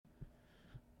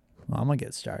Well, I'm gonna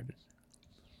get started.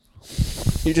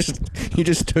 You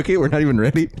just took it. We're not even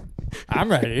ready. I'm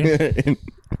ready. And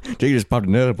Jake just popped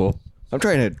an edible. I'm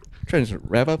trying to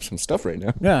wrap up some stuff right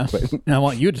now. Yeah. But- And I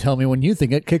want you to tell me when you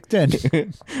think it kicked in.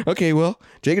 Okay, well,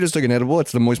 Jake just took an edible.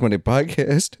 It's the Moist Monday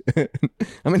podcast.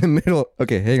 I'm in the middle.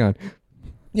 Okay, hang on.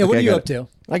 Yeah, what Okay, are you I up got to?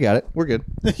 I got it. We're good.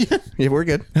 Yeah, we're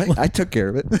good. I took care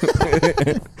of it.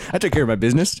 I took care of my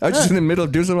business. I was just in the middle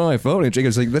of doing something on my phone, and Jake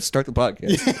was like, "Let's start the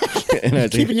podcast." And I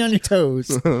was Keeping you on your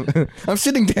toes. I'm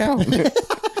sitting down.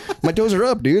 My toes are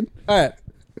up, dude. All right.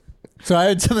 So I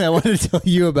had something I wanted to tell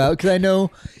you about because I know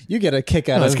you get a kick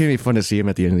out It's of. gonna be fun to see him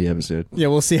at the end of the episode. Yeah,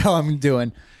 we'll see how I'm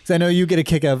doing because I know you get a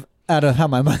kick out of how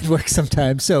my mind works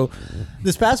sometimes. So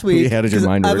this past week, Yeah, how does your 'cause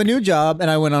mind I have work? a new job and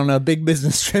I went on a big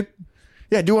business trip.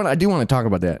 Yeah, I do want to talk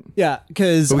about that. Yeah,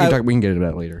 because But we can get into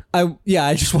that later. I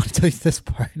just want to tell you this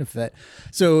part of it.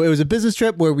 So it was a business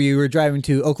trip where we were driving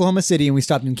to Oklahoma City and we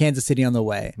stopped in Kansas City on the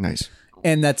way. Nice.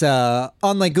 And that's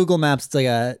on like Google Maps, it's like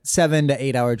a 7 to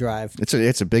 8 hour drive.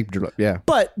 It's a big yeah.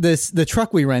 But the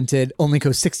truck we rented only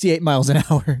goes 68 miles an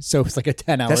hour, so it's like a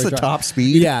 10-hour That's the drive. top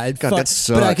speed? Yeah, God, that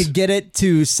sucks. But I could get it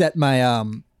to set my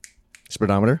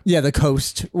Speedometer. the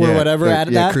coast or Yeah, whatever the- at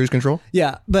yeah, that. cruise control.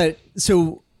 Yeah, but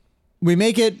so we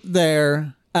make it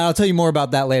there. I'll tell you more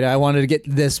about that later. I wanted to get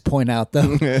this point out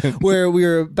though, where we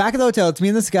were back at the hotel. It's me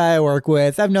and this guy I work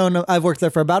with. I've worked there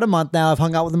for about a month now. I've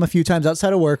hung out with him a few times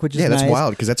outside of work, which is Yeah, that's nice.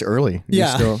 wild because that's early. You're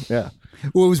Yeah. still, yeah.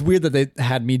 Well, it was weird that they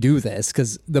had me do this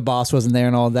because the boss wasn't there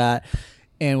and all that.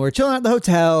 And we're chilling at the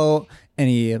hotel, and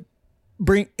he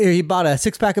bought a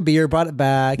 6-pack of beer, brought it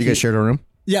back. You guys shared a room.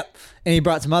 Yep. And he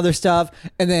brought some other stuff.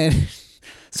 And then,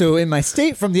 so in my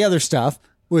state from the other stuff,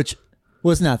 which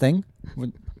was nothing,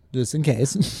 just in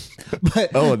case.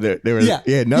 But Oh, there was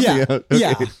nothing. Yeah, else.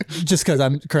 yeah. Okay. Just because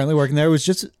I'm currently working there, it was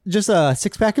just a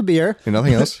 6-pack of beer. And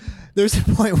nothing else. There's a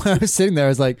point when I was sitting there, I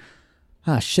was like,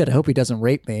 ah, shit, I hope he doesn't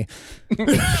rape me.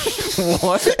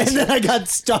 What? And then I got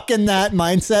stuck in that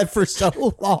mindset for so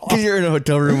long. You're in a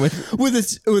hotel room with.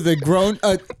 With a grown,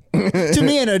 to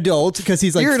me, an adult, because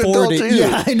he's like You're an 40. adult, too.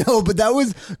 Yeah, I know, but that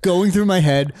was going through my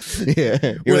head.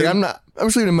 Yeah. You're like, I'm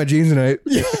sleeping in my jeans tonight.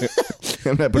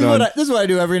 I'm not putting on. This is what I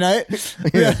do every night.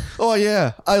 Yeah. Oh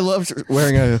yeah, I love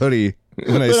wearing a hoodie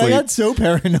when I But I sleep. got so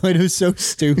paranoid. It was so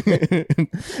stupid.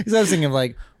 Because I was thinking,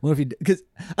 like, what if he? Because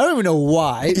I don't even know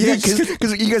why. Yeah,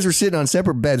 because you guys were sitting on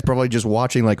separate beds, probably just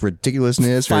watching like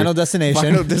ridiculousness. Or Final Destination.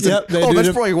 Final Destination. Yep, they Oh, do that's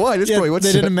the- probably why. That's Yeah, probably what's.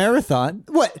 they did a marathon.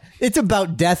 What? It's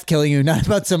about death killing you, not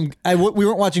about some. We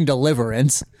weren't watching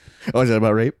Deliverance. Oh, is that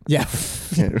about rape? Yeah.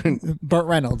 Yeah. Burt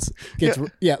Reynolds gets.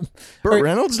 Yeah. Burt Or-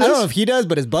 Reynolds I don't does? know if he does,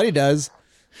 but his buddy does.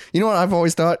 You know what I've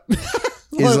always thought is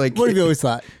What have you always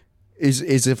thought? is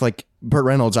if like Burt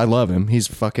Reynolds, I love him. He's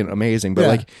fucking amazing. But Yeah.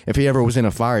 like if he ever was in a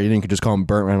fire, you didn't could just call him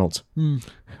Burt Reynolds.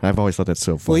 I've always thought that's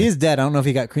so Well, funny. he's dead. I don't know if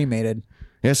he got cremated.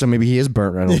 Yeah, so maybe he is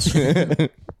Burt Reynolds.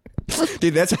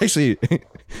 Dude, that's actually.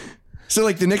 So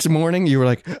like the next morning, you were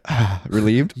like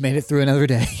relieved. Made it through another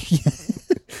day.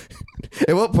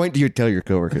 At what point do you tell your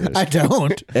coworker this? I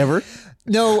don't. Ever?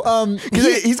 No.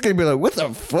 Because he's gonna be like, "What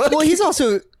the fuck?" Well, he's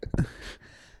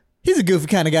a goofy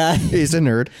kind of guy. He's a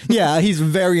nerd. Yeah, he's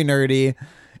very nerdy,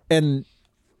 and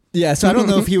yeah. So I don't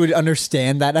know if he would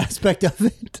understand that aspect of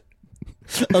it,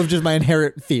 of just my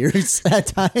inherent fears at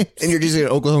times. And you're just in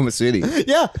Oklahoma City.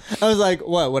 Yeah, I was like,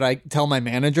 what would I tell my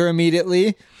manager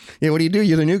immediately? Yeah, what do?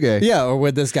 You're the new guy. Yeah, or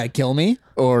would this guy kill me?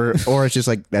 Or it's just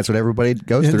like that's what everybody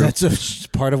goes through. That's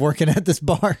just part of working at this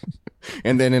bar.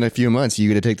 And then in a few months, you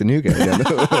get to take the new guy down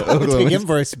to Oklahoma Take him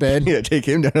for a spin. Yeah, take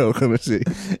him down to Oklahoma City.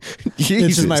 This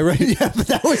Jesus. is my yeah, but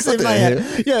that was in the my hell?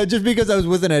 head. Yeah, just because I was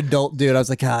with an adult dude, I was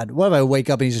like, God, what if I wake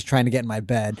up and he's just trying to get in my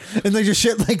bed and like just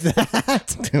shit like that?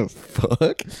 The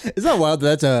fuck? Isn't that wild?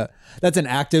 That's an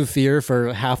active fear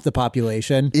for half the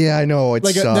population. Yeah, I know. It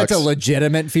Like sucks. that's a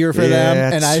legitimate fear for Yeah, them,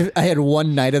 and it's- I had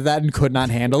one night of that and could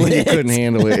not handle it. You couldn't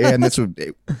handle it. Yeah, and that's what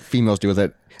females do with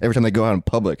that every time they go out in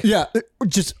public. Yeah,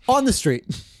 just on the street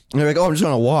And they're like, "Oh, I'm just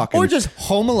on a walk." or And- just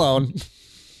home alone.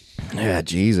 yeah,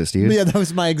 Jesus, dude. Yeah, that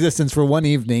was my existence for one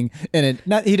evening, and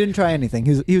he didn't try anything.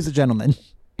 He was a gentleman.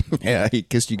 Yeah, he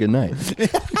kissed you goodnight.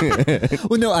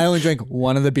 Well, no, I only drank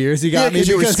one of the beers he got me 'cause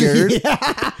you were scared.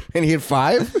 Yeah. And he had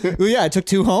 5? Well, yeah, I took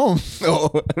 2 home.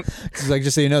 Oh. He's like,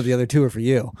 just so you know, the other 2 are for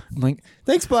you. I'm like,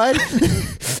 thanks, bud.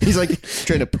 He's like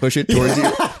trying to push it towards you.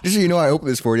 Just so you know, I opened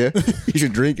this for you. You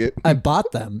should drink it. I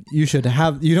bought them. You should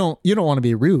have. You don't want to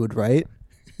be rude, right?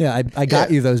 Yeah, I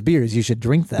got you those beers. You should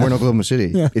drink them. We're in Oklahoma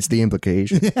City. It's the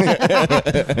implication.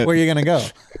 Where are you gonna go?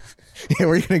 Yeah, where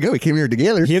are you going to go? We came here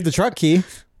together. He had the truck key.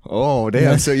 Oh,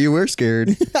 damn. So you were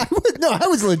scared. I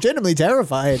was legitimately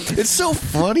terrified. It's so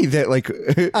funny that like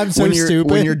I'm so when you're,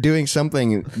 stupid. when you're doing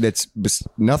something that's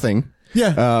nothing.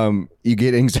 Yeah. You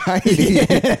get anxiety,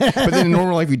 but then in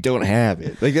normal life you don't have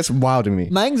it. Like that's wild to me.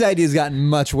 My anxiety has gotten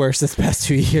much worse this past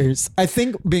 2 years. I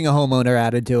think being a homeowner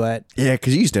added to it. Yeah,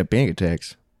 because you used to have panic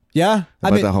attacks Yeah.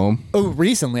 about the home. Oh,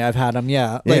 recently I've had them.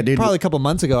 Yeah. Yeah, Like dude. probably a couple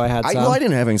months ago I had some. I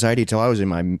didn't have anxiety until I was in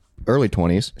my early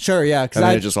 20s. Sure. Yeah. And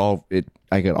then it just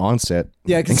I got onset.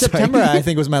 Yeah, because anxiety. September I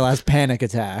think was my last panic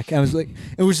attack. I was like,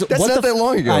 it was That's what not the that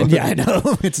long ago. Yeah, I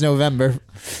know. It's November.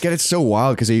 God, it's so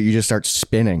wild because you just start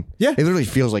spinning. Yeah. It literally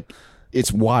feels like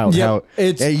it's wild Yeah, how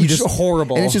it's you just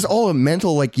horrible. And it's just all a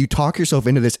mental, like you talk yourself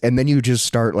into this and then you just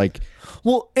start like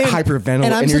Well, hyperventilate,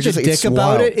 and I'm and you're such a just- dick it's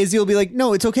about wild. it. Is you'll be like,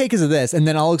 no, it's okay because of this, and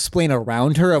then I'll explain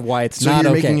around her of why it's So not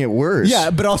you're okay. making it worse.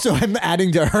 Yeah, but also I'm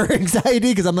adding to her anxiety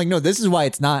because I'm like, no, this is why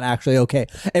it's not actually okay.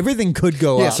 Everything could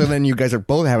go Yeah, up. so then you guys are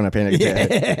both having a panic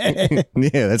attack.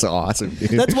 Yeah, that's awesome,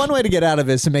 dude. That's one way to get out of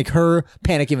it, is to make her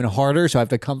panic even harder. So I have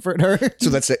to comfort her. So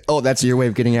that's it. Oh, that's your way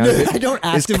of getting out of it? I don't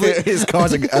Is- actively. is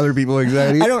causing other people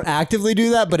anxiety? I don't actively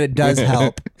do that, but it does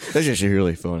help. That's just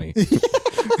really funny.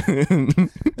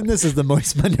 And this is the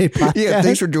Moist Monday podcast. Yeah,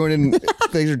 thanks for joining.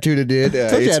 Thanks for tuning in.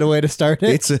 Told you I had a way to start it.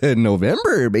 It's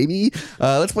November, baby.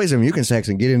 Let's play some Yukon Sax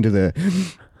and get into the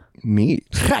meat.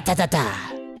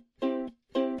 Ra-ta-ta-ta.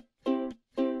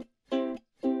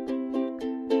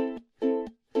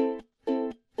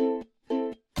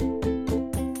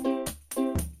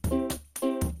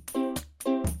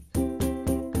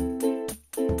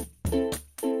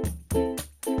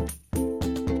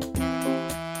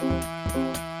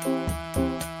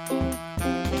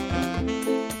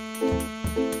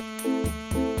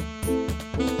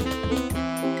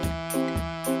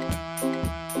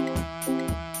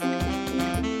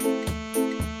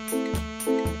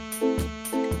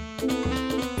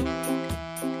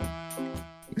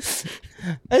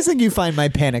 I just think you find my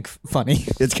panic funny.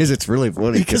 It's because it's really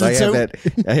funny because I it's have so-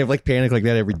 that. I have like panic like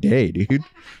that every day, dude.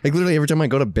 Like literally every time I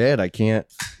go to bed, I can't.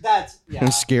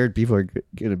 I'm scared people are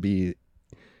gonna be.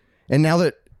 And now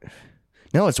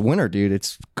it's winter, dude.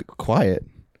 It's quiet.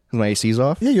 My AC's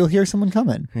off. Yeah, you'll hear someone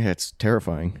coming. Yeah, it's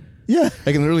terrifying. Yeah.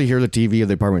 I can literally hear the TV of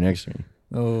the apartment next to me,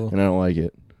 Oh. and I don't like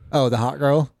it. Oh, the hot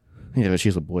girl? Yeah, but she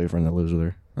has a boyfriend that lives with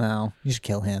her. No, you should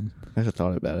kill him. I just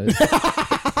thought about it.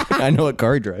 I know what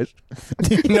car he drives.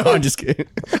 No, I'm just kidding.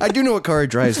 I do know what car he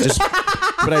drives,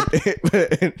 but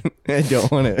I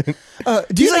don't want to. Do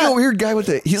He's you like not- a weird guy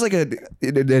he's like a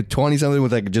 20-something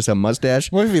with like just a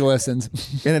mustache. What if he listens?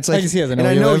 And it's like, guess he doesn't and know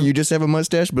I you know live. you just have a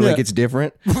mustache, but like Yeah. it's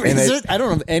different. And I don't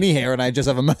have any hair and I just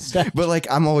have a mustache. but like,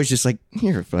 I'm always just like,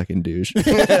 you're a fucking douche.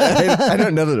 I know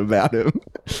nothing about him.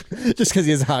 Just because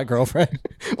he has a hot girlfriend.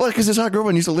 Well, because his hot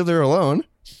girlfriend used to live there alone,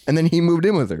 and then he moved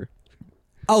in with her.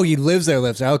 Oh, he lives there.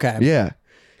 Okay. Yeah.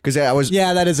 Because I was,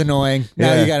 Yeah, that is annoying.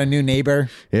 Now Yeah. you got a new neighbor.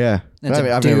 yeah. That's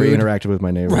a I've never dude. interacted with my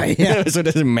neighbor. Right, yeah. So it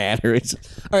doesn't matter. It's,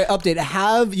 All right, update.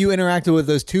 Have you interacted with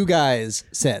those two guys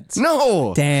since?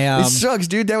 no. Damn. It sucks,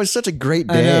 dude. That was such a great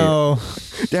I day. know.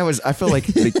 I felt like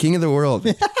the king of the world.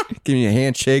 Give me a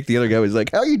handshake. The other guy was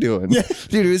like, how you doing?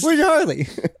 Dude, it was, Where's Harley?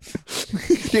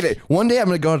 dude, one day I'm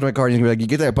going to go out to my car and he's going to be like, you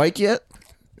get that bike yet?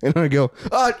 And I'm going to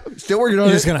go, still working on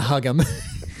You're it. just going to hug him.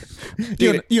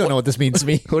 You don't know what this means to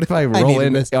me. What if I roll needed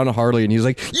in this. on a Harley and he's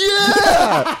like,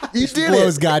 yeah, you did Blow it.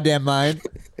 his goddamn mind.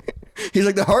 He's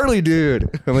like, the Harley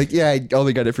dude. I'm like, yeah, I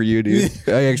only got it for you, dude.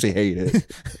 I actually hate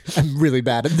it. I'm really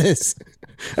bad at this.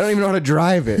 I don't even know how to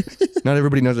drive it. Not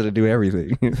everybody knows how to do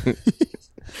everything.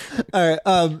 All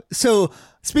right. So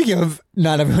speaking of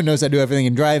not everyone knows how to do everything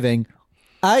in driving,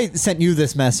 I sent you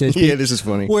this message. Yeah, this is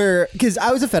funny. Where, because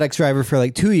I was a FedEx driver for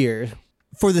like 2 years.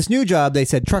 For this new job, they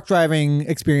said truck driving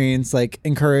experience, like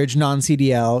encourage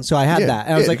non-CDL. So I had Yeah, that.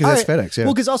 And I was yeah, like, 'cause that's all right. FedEx, yeah.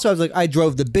 Well, because also I was like, I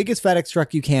drove the biggest FedEx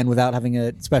truck you can without having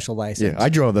a special license. Yeah, I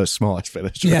drove the smallest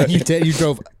FedEx. Yeah, you did. You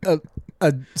drove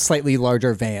a slightly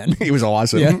larger van. It was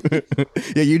awesome. Yeah.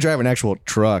 Yeah, you drive an actual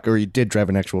truck, or you did drive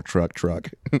an actual truck.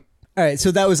 All right,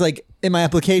 so that was like in my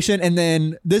application, and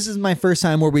then this is my first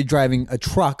time where we're driving a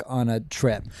truck on a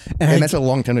trip, And that's a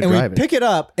long time to and drive we it. pick it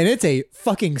up, and it's a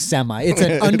fucking semi. It's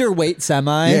an underweight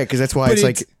semi. Yeah, 'cause that's why But it's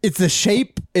like- it's the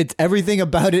shape. It's everything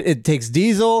about it. It takes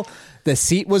diesel. The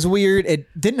seat was weird. It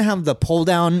didn't have the pull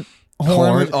down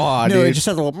horn. Aw, no, it dude. just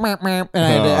had a little, and I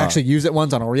had to actually use it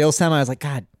once on a real semi. I was like,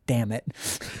 God damn it.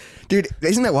 Dude,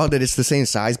 isn't that wild that it's the same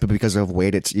size, but because of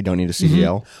weight, you don't need a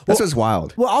CDL? That's what's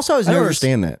wild. Well, also I was nervous. I don't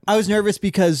understand that. I was nervous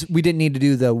because we didn't need to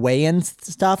do the weigh-in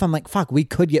stuff. I'm like, fuck, we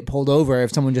could get pulled over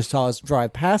if someone just saw us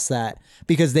drive past that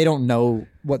because they don't know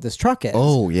what this truck is.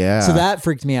 Oh, yeah. So that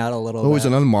freaked me out a little bit. It was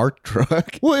an unmarked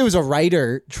truck? Well, it was a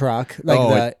Ryder truck.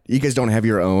 Like you guys don't have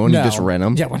your own? No. You just rent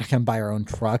them? Yeah, we're not going to buy our own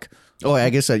truck. Oh, I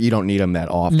guess you don't need them that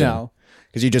often. No.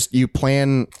 Because you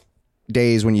plan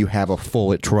days when you have a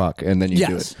full truck and then you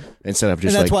do it instead of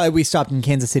just and that's why we stopped in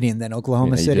Kansas City and then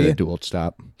Oklahoma City. You did a dual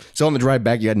stop. So on the drive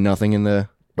back, you had nothing in the...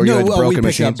 Or no, you had broken we picked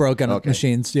machines? up broken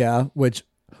machines, yeah, which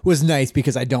was nice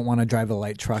because I don't want to drive a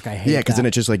light truck. I hate because then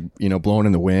it's just like, blowing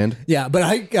in the wind. Yeah, but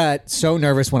I got so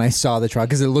nervous when I saw the truck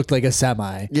because it looked like a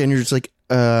semi. Yeah, and you're just like,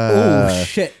 oh,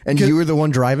 shit. And you were the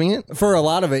one driving it? For a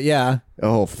lot of it, yeah.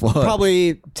 Oh, fuck.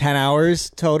 Probably 10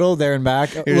 hours total there and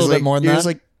back. A little bit more than that. You're just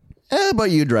like, how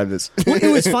about you drive this? Well, it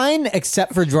was fine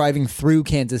except for driving through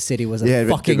Kansas City was a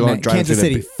fucking nightmare. Kansas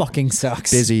City fucking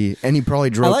sucks. Busy. And you probably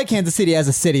drove... I like Kansas City as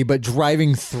a city, but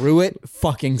driving through it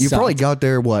fucking sucks. You probably got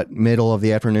there, middle of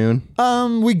the afternoon?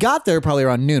 We got there probably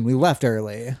around noon. We left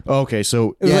early. Okay,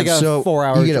 so... It was like a 4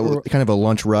 hour... You get kind of a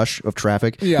lunch rush of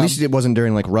traffic. Yeah. At least it wasn't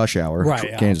during rush hour.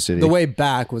 Right, Kansas City. The way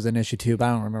back was an issue too, but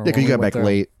I don't remember. Yeah, because you got back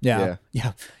late. Yeah.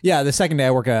 The second day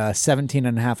I worked a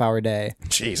 17-and-a-half-hour day.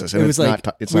 Jesus. It was like...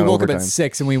 It's we not woke overtime. up at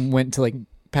 6 and we went to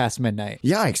past midnight.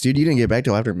 Yikes, dude. You didn't get back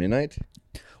till after midnight?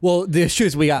 Well, the issue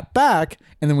is we got back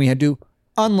and then we had to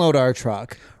unload our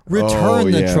truck,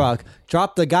 return the truck,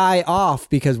 drop the guy off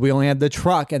because we only had the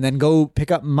truck, and then go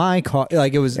pick up my car.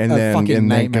 Like, it was fucking nightmare.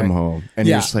 Then come home. And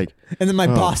you're just like... And then my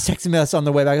boss texted us on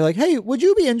the way back, like, hey, would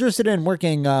you be interested in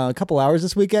working a couple hours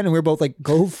this weekend? And we were both like,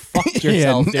 go fuck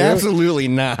yourself, dude. Absolutely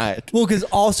not. Well, because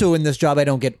also in this job, I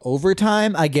don't get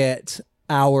overtime. I get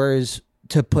hours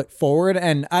to put forward.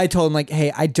 And I told him, like,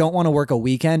 hey, I don't want to work a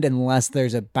weekend unless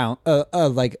there's a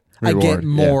reward, I get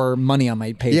more money on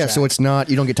my paycheck. Yeah, so it's not,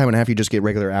 you don't get time and a half, you just get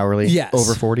regular hourly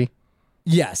over 40?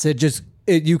 Yes,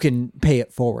 you can pay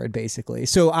it forward, basically.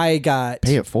 So I got...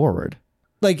 Pay it forward?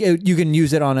 Like, you can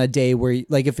use it on a day where,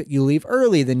 if you leave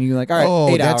early, then you all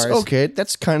right, 8 hours. Okay,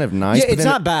 that's kind of nice. Yeah, it's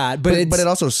not bad, but it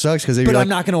also sucks because I'm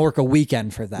not going to work a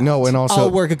weekend for that. No, and also...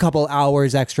 I'll work a couple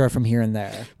hours extra from here and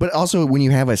there. But also, when you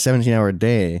have a 17-hour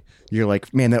day, you're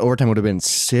like, man, that overtime would have been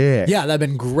sick. Yeah, that'd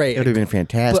been great. It would have been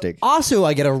fantastic. But also,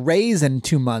 I get a raise in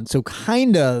 2 months, so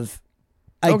kind of...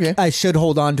 I should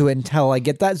hold on to it until I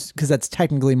get that, because that's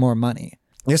technically more money.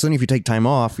 Yes, then if you take time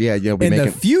off, you'll be making... In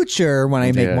the future, when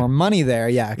I make more money there,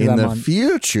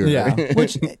 future. Yeah,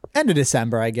 which, end of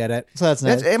December, I get it. So that's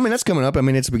nice. That's coming up.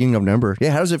 It's the beginning of November.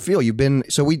 Yeah, how does it feel? You've been...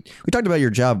 So we talked about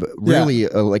your job, really,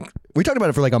 we talked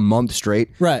about it for a month straight.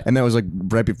 Right. And that was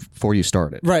right before you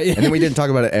started. Right. And then we didn't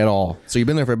talk about it at all. So you've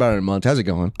been there for about a month. How's it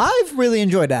going? I've really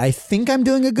enjoyed it. I think I'm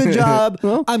doing a good job.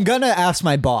 Well, I'm going to ask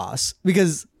my boss,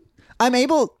 because I'm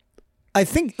able... I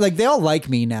think they all like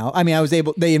me now.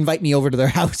 They invite me over to their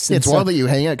house. It's wild that you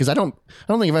hang out, because I don't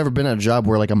think I've ever been at a job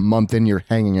where a month in you're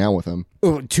hanging out with them.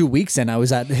 2 weeks in, I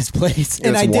was at his place,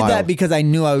 and I did that because I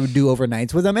knew I would do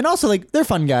overnights with them, and also they're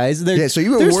fun guys. So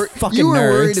you were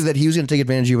worried that he was going to take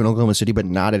advantage of you in Oklahoma City, but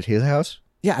not at his house.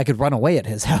 Yeah, I could run away at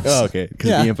his house. Oh, okay, because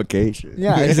of the implication.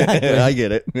 Yeah, exactly. I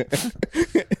get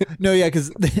it. No, yeah, because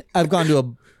I've gone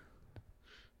to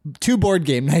 2 board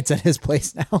game nights at his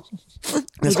place now.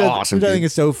 That's awesome. Which I think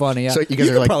is so funny. Yeah. So you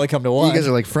guys could probably come to one. You guys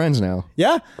are friends now.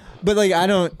 Yeah, but I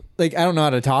don't know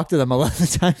how to talk to them a lot of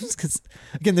the times, because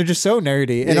again, they're just so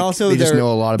nerdy, and also they just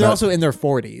know a lot about. They're also in their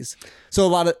 40s, so a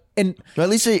lot of at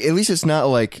least it's not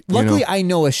Luckily, I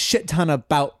know a shit ton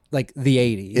about the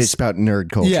 80s. It's about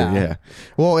nerd culture. Yeah.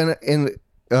 Well, and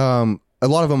a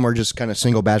lot of them are just kind of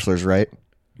single bachelors, right?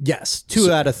 Yes,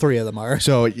 2 out of 3 of them are.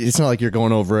 So it's not like you're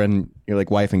going over and you're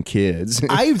wife and kids.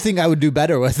 I think I would do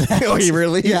better with that. Oh, you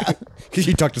really? Yeah. Because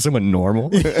you talk to someone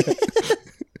normal.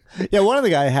 Yeah, one of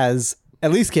the guy has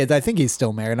at least kids. I think he's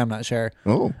still married. I'm not sure.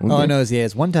 Oh, okay. All I know is he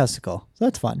has 1 testicle. So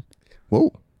that's fun.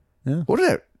 Whoa. Yeah. What did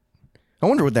that? I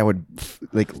wonder what that would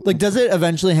does it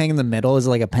eventually hang in the middle? Is it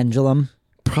like a pendulum?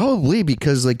 Probably,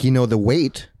 because the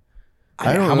weight.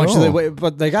 I don't know how much do they weigh,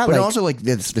 but they got. But also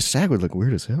the sag would look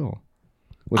weird as hell.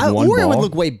 It would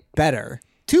look way better.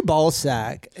 2 ball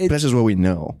sack. That's just what we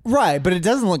know. Right, but it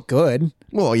doesn't look good.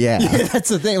 Well, yeah. That's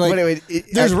the thing.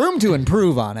 There's room to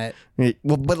improve on it.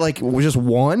 Well, but just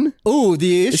one? Ooh,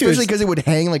 the issue especially because it would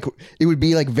hang it would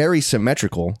be very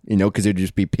symmetrical, because it would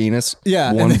just be penis,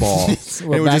 one ball. It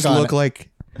would just look like.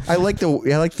 I like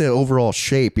the overall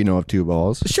shape, of 2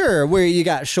 balls. Sure, where you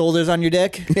got shoulders on your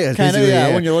dick. Yeah, kind of.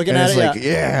 Yeah, when you're looking at it.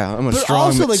 I'm a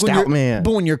strong, stout man.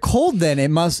 But when you're cold, then it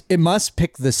must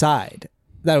pick the side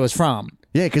that it was from.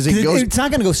 Yeah, because it goes. It's not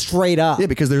going to go straight up. Yeah,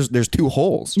 because there's two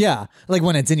holes. Yeah, like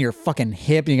when it's in your fucking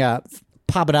hip, you got to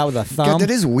pop it out with a thumb. God, that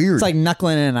is weird. It's like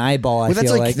knuckling in an eyeball. I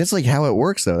feel like that's like how it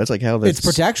works though. That's like how it's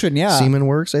protection. Yeah, semen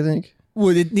works. I think.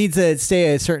 Well, it needs to stay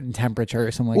at a certain temperature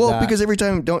or something like that. Well, because every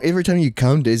time you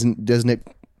come, doesn't it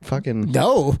fucking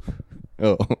no.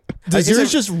 Oh, Does yours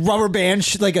just rubber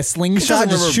band like a slingshot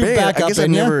just shoot back up? I guess I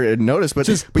never noticed, but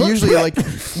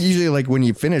usually like when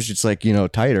you finish, it's like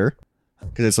tighter.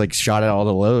 Because it's like shot at all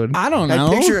the load. I don't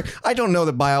know. I don't know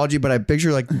the biology, but I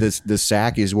picture like the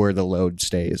sack is where the load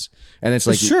stays, and it's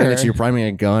like sure. and it's you're priming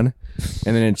a gun,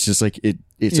 and then it's just like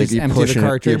it's like you're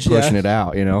pushing it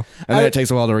out, and then it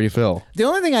takes a while to refill. The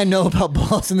only thing I know about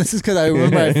balls, and this is because I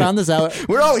remember I found this out.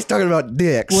 We're always talking about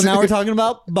dicks. Well, now we're talking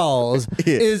about balls.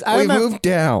 Is we moved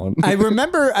down. I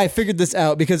remember I figured this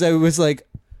out because I was like,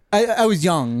 I was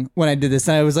young when I did this,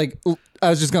 and I was like, I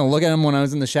was just gonna look at him when I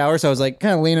was in the shower, so I was like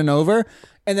kind of leaning over,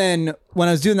 and then when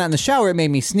I was doing that in the shower, it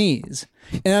made me sneeze,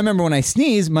 and I remember when I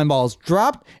sneezed, my balls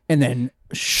dropped and then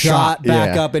shot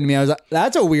back up into me. I was like,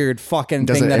 that's a weird fucking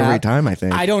thing. Does it every time? I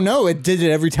think. I don't know. It did it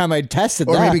every time I tested.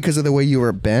 Or maybe because of the way you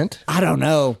were bent. I don't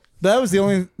know. That was the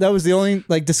only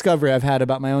like discovery I've had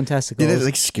about my own testicles. Did it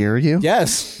like scare you?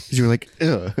 Yes. Because you were like,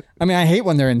 ugh. I mean, I hate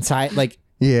when they're inside, like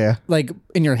like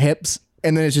in your hips.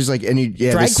 And then it's just like,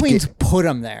 drag queens put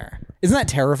them there. Isn't that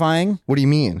terrifying? What do you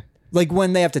mean? Like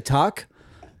when they have to tuck.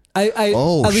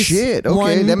 Shit.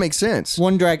 Okay, that makes sense.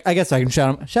 One drag. I guess I can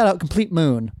shout out Complete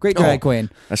Moon. Great drag queen.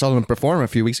 I saw them perform a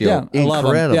few weeks ago. Yeah,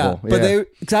 incredible. Yeah. But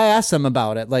because I asked them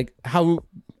about it, like how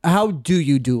do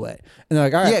you do it? And they're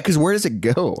like, all right. Yeah, because where does it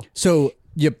go? So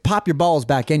you pop your balls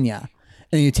back in ya,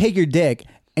 and you take your dick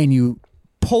and you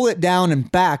pull it down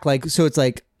and back, like so. It's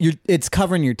like it's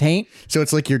covering your taint. So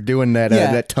it's like you're doing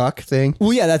that tuck thing.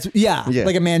 Well, yeah, that's like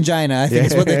a mangina. I think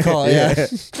is what they call it.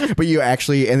 Yeah. But you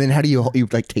actually, and then how do you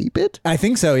like tape it? I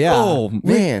think so. Yeah. Oh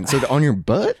man, so on your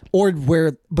butt or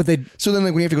where? But they. So then,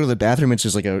 like when you have to go to the bathroom, it's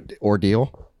just like an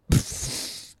ordeal.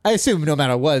 I assume no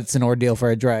matter what, it's an ordeal for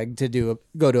a drag to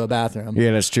go to a bathroom.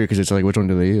 Yeah, that's true because it's like which one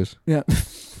do they use? Yeah.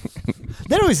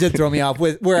 That always did throw me off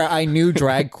with where I knew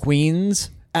drag queens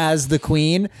as the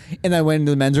queen, and I went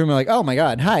into the men's room and like, oh my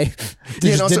god, hi.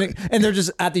 And they're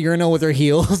just at the urinal with their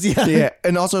heels. Yeah,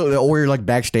 and also or you're like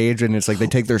backstage and it's like they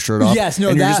take their shirt off. Yes, no,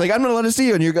 and you're just like, I'm gonna let it see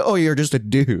you, and you go, oh, you're just a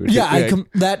dude. Yeah,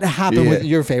 that happened with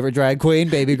your favorite drag queen,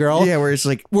 Baby Girl. Yeah, where it's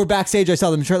like we're backstage. I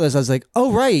saw them shirtless. I was like,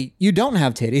 oh right, you don't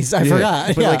have titties. I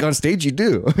forgot. But like on stage, you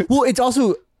do. Well, it's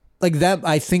also. Like them,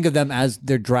 I think of them as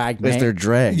their drag. As their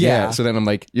drag, yeah. So then I'm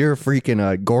like, you're a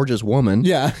freaking gorgeous woman.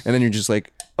 Yeah. And then you're just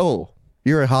like, oh,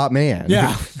 you're a hot man.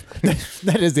 Yeah.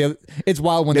 That is it's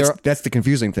wild when that's the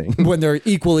confusing thing. When they're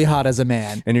equally hot as a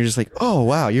man. And you're just like, oh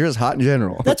wow, you're just hot in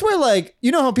general. That's where like,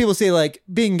 you know how people say like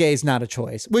being gay is not a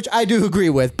choice, which I do agree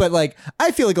with, but like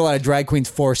I feel like a lot of drag queens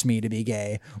force me to be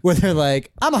gay, where they're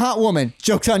like, I'm a hot woman,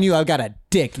 joke's on you, I've got a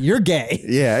dick, you're gay.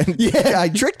 Yeah. I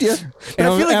tricked you. And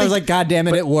I was like, God damn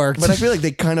it, it worked. But I feel like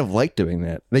they kind of like doing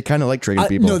that. They kind of like tricking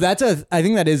people. No, I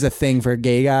think that is a thing for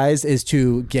gay guys, is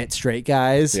to get straight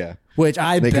guys. Yeah. Which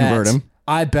they convert them.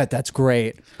 I bet that's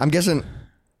great. I'm guessing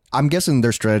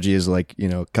their strategy is like,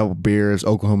 a couple beers,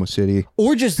 Oklahoma City.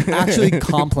 Or just actually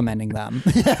complimenting them.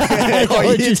 You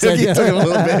took a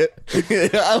little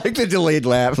bit. I like the delayed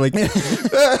laugh. Like,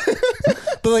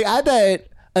 but like, I bet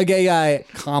a gay guy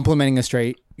complimenting a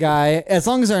straight guy, as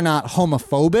long as they're not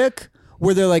homophobic,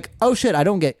 where they're like, oh shit, I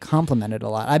don't get complimented a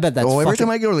lot. I bet that's every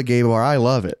time I go to the gay bar, I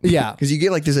love it. Yeah. Because you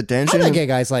get like this attention. I bet gay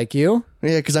guys like you.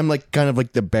 Yeah, because I'm like kind of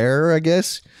like the bear, I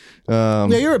guess. Yeah,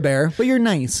 you're a bear, but you're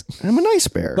nice. I'm a nice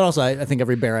bear. But also, I think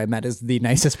every bear I met is the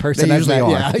nicest person they usually I've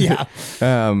met.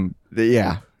 are.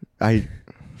 Yeah.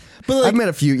 But like, I've met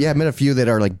a few that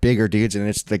are like bigger dudes, and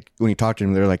it's like when you talk to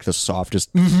them, they're like the softest.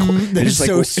 They're just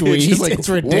so sweet. It's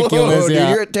ridiculous. Dude,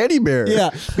 you're a teddy bear. Yeah,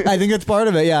 I think it's part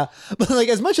of it. Yeah, but like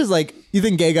as much as like you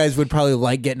think gay guys would probably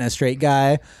like getting a straight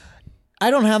guy, I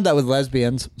don't have that with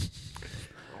lesbians.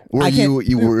 Where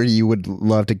you would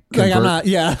love to convert.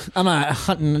 Like I'm not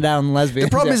hunting down lesbians.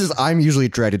 The problem is I'm usually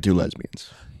attracted to lesbians.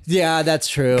 Yeah, that's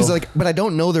true. But I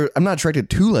don't know I'm not attracted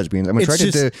to lesbians. I'm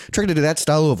attracted to that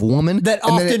style of woman that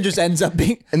often just ends up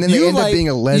being. And then they end up being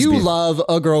a lesbian. You love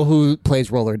a girl who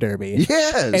plays roller derby.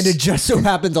 Yes, and it just so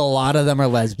happens a lot of them are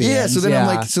lesbians. Yeah. So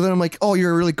then I'm like, oh,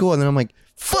 you're really cool, and then I'm like,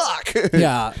 fuck.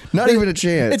 Yeah, not even a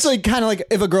chance. It's like kind of like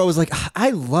if a girl was like,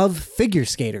 I love figure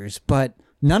skaters, but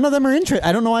none of them are interested.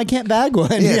 I don't know why I can't bag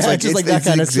one. Yeah, it's just like that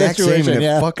kind of situation. Same, and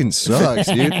it fucking sucks,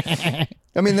 dude.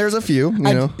 I mean, there's a few, you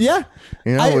know. Yeah.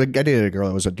 I dated a girl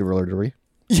that was a roller derby.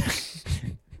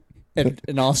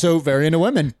 and also very into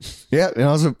women. Yeah, and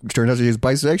also turned out she's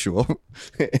bisexual.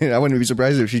 And I wouldn't be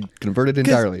surprised if she converted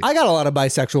entirely. I got a lot of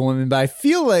bisexual women, but I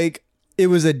feel like it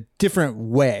was a different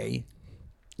way.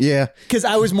 Yeah. Because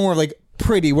I was more like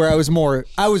pretty, where I was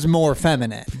more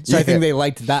feminine. So I Yeah. think they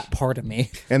liked that part of me.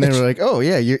 And then we're like, oh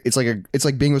yeah, it's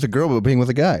like being with a girl, but being with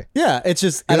a guy. Yeah, it's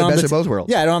just You're the have best of both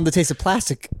worlds. Yeah, I don't have the taste of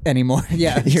plastic anymore.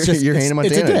 Yeah, You're Hannah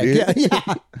Montana, dude. Yeah.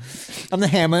 I'm the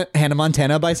Hannah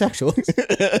Montana bisexual.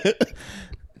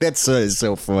 That's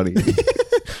so funny.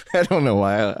 I don't know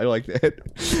why I like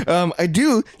that. I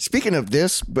do. Speaking of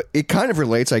this, but it kind of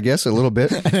relates, I guess, a little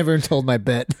bit. I never told my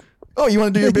bit. Oh, you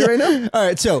want to do your bit right now? All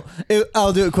right, so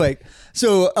I'll do it quick.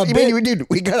 So Dude,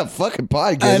 we got a fucking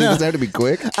podcast. It doesn't have to be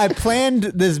quick. I planned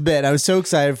this bit. I was so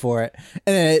excited for it,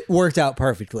 and then it worked out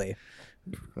perfectly.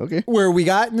 Okay. Where we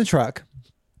got in the truck,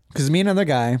 because me and another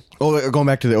guy. Oh, going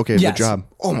back to the Yes. job.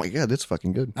 Oh my god, that's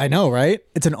fucking good. I know, right?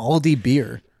 It's an Aldi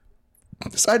beer.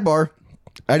 Sidebar: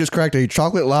 I just cracked a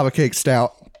chocolate lava cake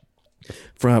stout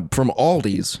from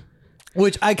Aldi's.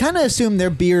 Which I kind of assume their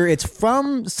beer, it's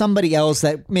from somebody else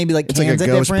that maybe like It's like cans a it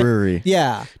ghost different. brewery.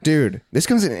 Yeah. Dude, this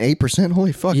comes in 8%.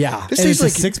 Holy fuck. Yeah. This and tastes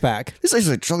it's like a six pack. This tastes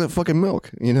like chocolate fucking milk.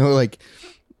 You know, like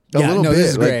a Yeah, little no, bit. this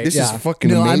is Like, great. this yeah. is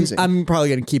fucking no, amazing. I'm probably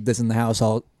going to keep this in the house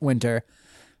all winter.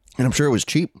 And I'm sure it was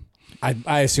cheap.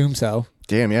 I assume so.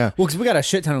 Damn, yeah. Well, because we got a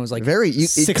shit ton. It was like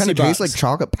It kind of tastes like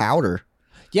chocolate powder.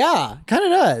 Yeah, kind of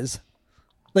does.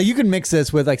 Like you can mix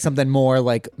this with like something more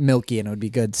like milky and it would be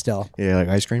good still. Yeah, like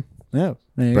ice cream. Yeah.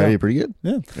 There you Probably go. pretty good.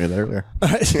 Yeah. Yeah, there. All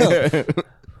right, so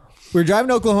we're driving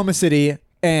to Oklahoma City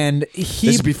and This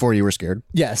is before you were scared.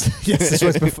 yes, this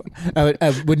was before.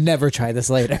 I would never try this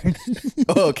later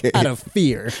Okay. out of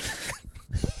fear.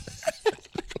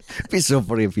 It'd be so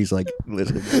funny if he's like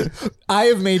listening to this. I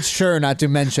have made sure not to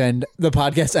mention the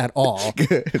podcast at all,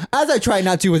 as I try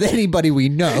not to with anybody we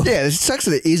know. Yeah, it sucks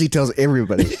that Easy tells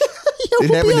everybody. It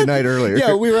happened the night earlier.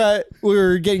 Yeah, we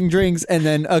were getting drinks, and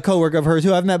then a coworker of hers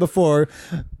who I've met before,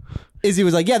 Izzy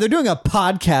was like, "Yeah, they're doing a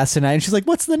podcast tonight," and she's like,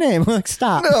 "What's the name?" I'm like,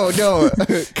 "Stop." No,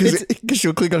 because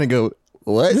she'll click on it and go,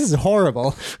 what? This is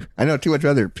horrible. I know too much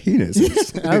about their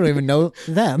penises. I don't even know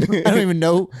them. I don't even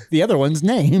know the other one's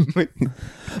name.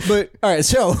 But all right,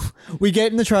 so we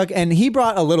get in the truck, and he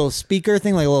brought a little speaker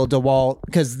thing, like a little DeWalt,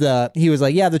 because he was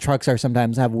like, "Yeah, the trucks are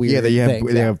sometimes have weird Yeah, they have-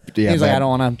 things." they have- He yeah, was like, bad- "I don't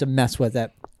want to have to mess with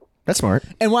it." That's smart.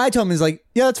 And what I told him is like,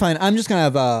 "Yeah, that's fine. I'm just gonna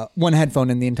have one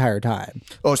headphone in the entire time."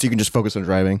 Oh, so you can just focus on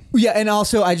driving. Yeah, and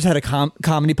also I just had a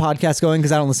comedy podcast going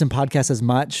because I don't listen to podcasts as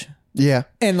much. Yeah.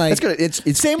 And like, That's good.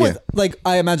 It's same with like,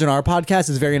 I imagine our podcast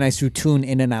is very nice to tune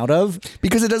in and out of.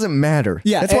 because it doesn't matter.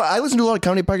 Yeah, That's why I listen to a lot of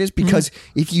comedy podcasts because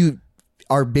if you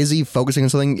are busy focusing on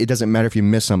something, it doesn't matter if you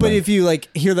miss something. But if you like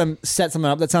hear them set something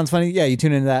up that sounds funny, yeah, you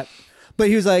tune into that. But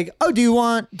he was like, "Oh, do you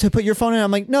want to put your phone in?"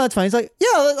 I'm like, "No, it's fine." He's like,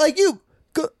 "Yeah, like you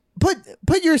go,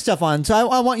 put your stuff on." So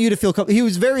I want you to feel comfortable. He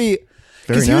was very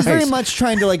because he was very nice. much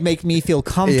trying to like make me feel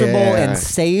comfortable Yeah. and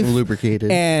safe, Lubricated.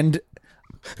 and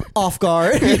off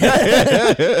guard.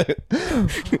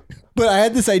 But I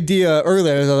had this idea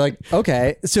earlier. I was like,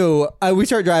 okay. So we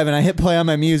start driving. I hit play on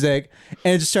my music,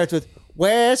 and it just starts with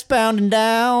 "Westbound and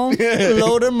down,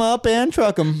 load 'em up and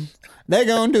truck 'em. They're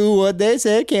gonna do what they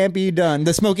say can't be done."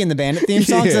 The Smokey and the Bandit theme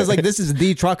song. So I was like, this is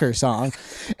the trucker song.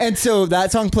 And so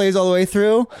that song plays all the way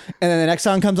through, and then the next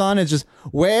song comes on. It's just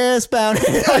 "Westbound."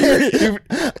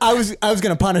 I was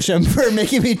gonna punish him for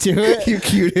making me do it. you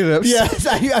queued it up. Yes,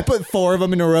 I put 4 of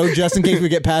them in a row just in case we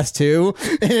get past 2,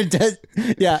 and it does.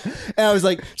 Yeah, and I was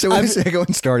like, So when I'm, the second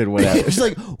one started, what happened? she's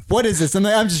like, "What is this?" I'm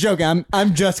just joking.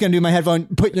 I'm just gonna do my headphone.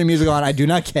 Put your music on. I do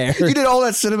not care. You did all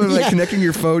that cinema, like Yeah. connecting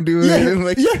your phone to it. Yeah, And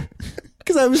like, yeah.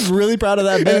 Because I was really proud of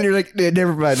that And then bit. you're like, "Yeah,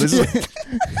 never mind. This is like,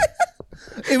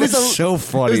 It was that's so It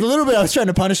funny. was a little bit. I was trying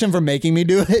to punish him for making me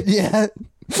do it. Yeah,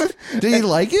 Did he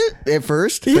like it at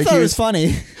first? he Like, thought it was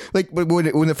funny. like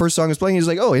when the first song was playing, he was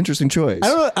like, "Oh, interesting choice."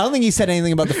 I don't think he said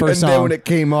anything about the first and then song. when it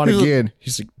came on He was like, again,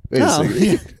 he's like, "Wait a Oh, second."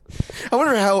 yeah. I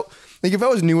wonder how. Like if I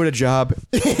was new at a job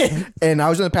and I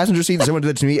was in the passenger seat and someone did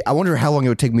that to me, I wonder how long it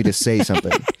would take me to say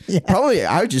something. Probably,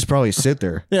 I would just probably sit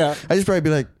there. Yeah. I'd just probably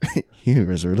be like, "You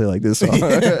guys really like this song."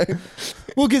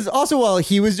 Well, because also while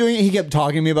he was doing it, he kept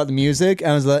talking to me about the music.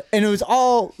 And I was like, and it was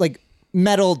all like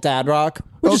metal dad rock,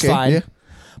 which is Okay, fine. yeah.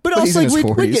 But But he's also in like his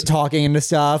we'd 40s. get talking into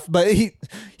stuff. But he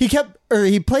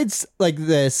played like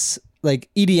this like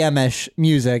EDM-ish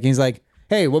music. And he's like,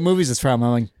 "Hey, what movie is this from?"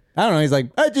 I'm like, "I don't know." He's like,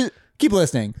 "I just keep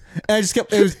listening." And I just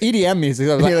kept, it was EDM music.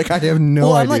 I was You're like, "I have no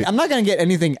well, idea." I'm not going to get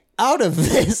anything out of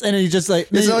this, and he's just like,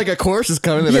 It's not like a chorus is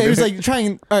coming. yeah, he was like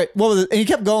trying. All right, what was it? And he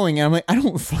kept going, and I'm like, I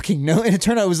don't fucking know. And it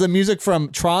turned out it was the music from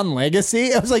Tron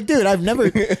Legacy. I was like, dude, I've never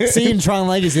seen Tron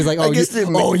Legacy. He's like,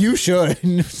 you should.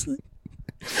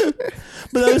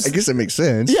 But I guess it makes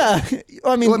sense. Yeah,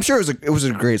 I mean, well, I'm sure it was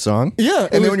a great song. Yeah,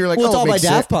 and then when you're like, well, it's all by makes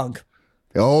Daft sense. Punk.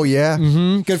 Oh yeah,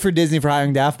 Good for Disney for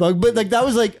hiring Daft Punk. But like that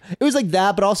was like it was like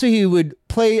that. But also he would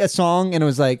play a song, and it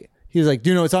was like he was like, "Do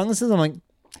you know what song this is?" I'm like,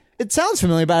 "It sounds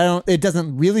familiar, but I don't. It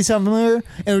doesn't really sound familiar."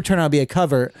 And it would turn out to be a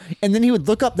cover. And then he would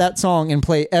look up that song and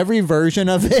play every version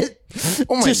of it.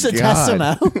 Oh my just to God. test him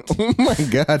out. Oh my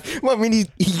God. Well, I mean,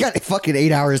 he got fucking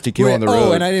 8 hours to kill on the road.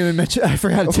 Oh, and I didn't even mention. I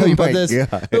forgot to tell you about this. God.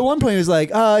 But at one point, he was like,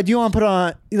 "Do you want to put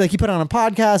on?" Like he put on a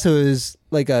podcast. It was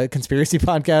like a conspiracy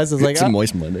podcast. I was like, it's a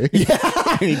Moist Monday. Yeah,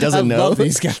 and he doesn't know. Love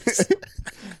these guys.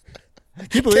 Can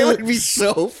you believe That it? would be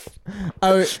so.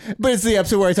 But it's the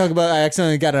episode where I talk about I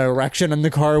accidentally got an erection in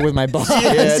the car with my boss.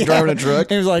 Yeah, driving a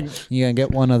truck. And he was like, "You gonna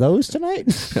get one of those tonight?"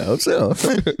 I hope so.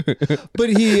 But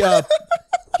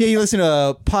he listened to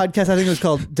a podcast. I think it was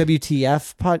called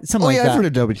WTF pod, something like that. I've heard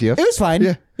of WTF. It was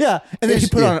fine. Yeah. And then he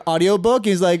put on an audiobook.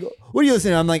 He's like, "What are you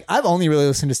listening to?" I'm like, "I've only really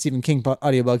listened to Stephen King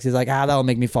audiobooks." He's like, "That'll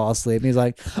make me fall asleep." And he's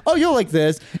like, "Oh, you'll like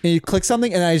this." And you click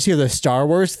something, and I just hear the Star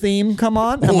Wars theme come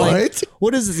on. I'm like,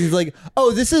 "What is this?" He's like,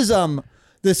 "Oh, this is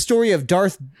the story of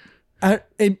Darth." I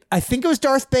think it was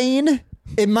Darth Bane.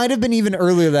 It might have been even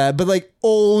earlier than that, but like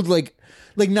old, like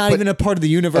not even a part of the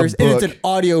universe. And it's an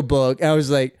audiobook. And I was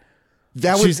like,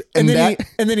 that was, and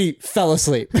then he fell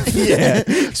asleep. Yeah.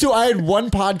 So I had one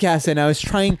podcast and I was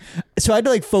trying, so I had to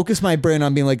like focus my brain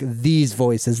on being like, these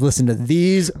voices, listen to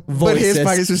these voices. But his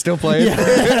podcast was still playing.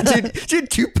 Yeah. Dude, you had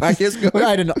two podcasts going. I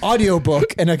had an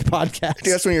audiobook and a podcast.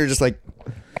 That's when you were just like,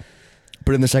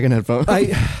 put in the second headphone.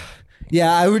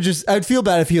 I would feel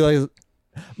bad if he like,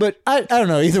 but I don't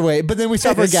know either way. But then we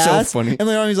stopped for gas, so funny. and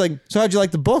later on he's like, "So how'd you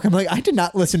like the book?" I'm like, "I did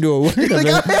not listen to a word of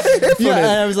it." Yeah, and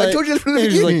I was like, I told you from the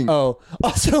and he was beginning. like, "Oh,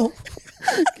 also."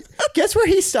 Guess where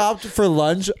he stopped for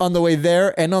lunch on the way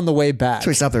there and on the way back? So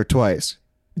we stopped there twice.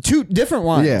 Two different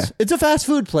ones. Yeah. It's a fast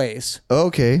food place.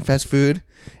 Okay, fast food.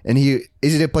 And is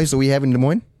it a place that we have in Des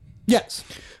Moines? Yes.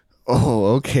 Oh,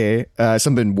 okay.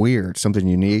 Something weird, something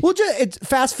unique. Well, it's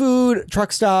fast food,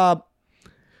 truck stop,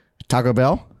 Taco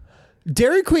Bell?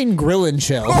 Dairy Queen Grill and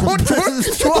Chill. Oh,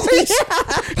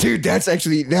 twice? Dude, that's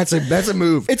a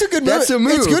move. It's a good move. That's a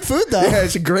move. It's good food, though. Yeah,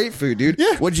 it's a great food, dude.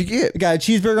 Yeah. What'd you get? I got a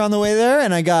cheeseburger on the way there,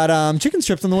 and I got chicken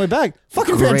strips on the way back.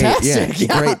 Fucking Great, fantastic.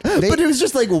 yeah, great. But it was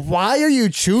just like, why are you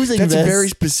choosing That's this? very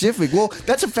specific. Well,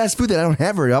 that's a fast food that I don't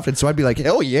have very often, so I'd be like,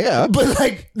 hell yeah. But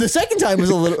like the second time was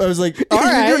a little. I was like, all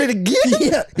right, You're doing it again?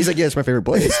 Yeah. He's like, yeah, it's my favorite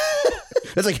place.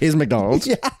 That's like his McDonald's.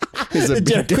 Yeah. It's a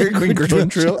Dairy Dairy Queen Grill and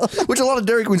Chill, which a lot of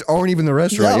Dairy Queens aren't even the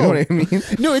restaurant. You know what I mean?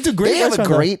 No, it's a great They have a restaurant,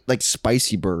 though. great like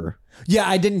spicy burger. Yeah,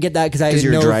 I didn't get that because I didn't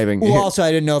you're know. driving. Well, also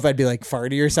I didn't know if I'd be like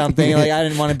farty or something. Like I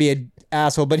didn't want to be an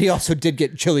asshole. But he also did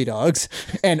get chili dogs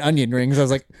and onion rings. I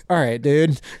was like, all right,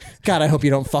 dude. God, I hope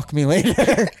you don't fuck me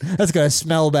later. That's gonna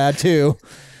smell bad too.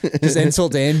 Just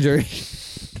insult to injury.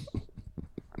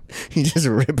 He's just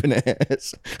ripping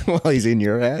ass while he's in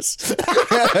your ass.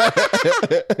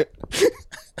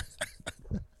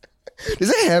 Does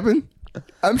that happen?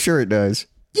 I'm sure it does.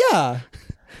 Yeah.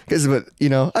 Because,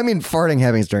 I mean, farting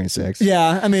happens during sex.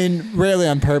 Yeah, I mean, rarely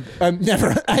on purpose. I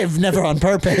have never on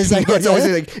purpose. It's always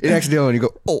like it accidental, and you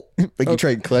go, oh, like you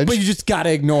try and clench. But you just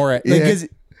gotta ignore it. Like, Yeah. 'cause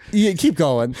you keep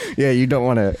going. Yeah, you don't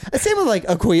want to. Same with like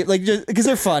a queen, like just because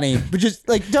they're funny, but just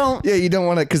like don't. Yeah, you don't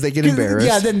want to because they get embarrassed.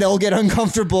 Yeah, then they'll get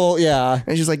uncomfortable. Yeah,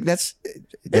 and she's like, it's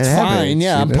fine.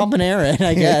 Yeah, I'm pumping air in.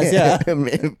 I guess. Yeah,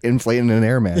 inflating an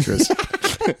air mattress.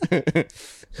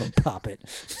 Pop it.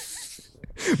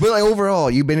 But like overall,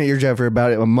 you've been at your job for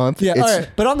about a month. Yeah, all right.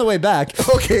 But on the way back,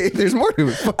 okay, there's more to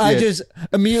it. I just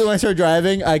immediately when I started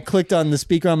driving, I clicked on the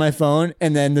speaker on my phone,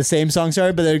 and then the same song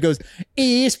started, but then it goes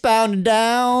eastbound and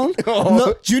down. Oh.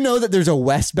 Look, do you know that there's a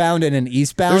westbound and an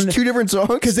eastbound? There's two different songs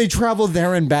because they travel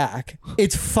there and back.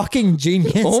 It's fucking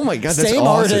genius. Oh my God, that's same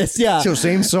awesome. artist. Yeah, So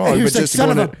same song, And he was but like, just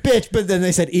son of a going bitch. But then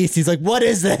they said east. He's like, what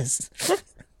is this?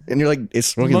 and you're like, it's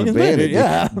Smoking Smoking the the Bandit.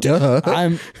 Bandit, yeah. Duh.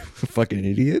 I'm fucking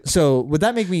idiot. so would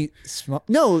that make me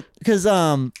no? Because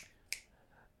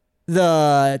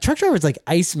the truck driver is like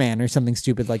Iceman or something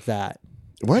stupid like that.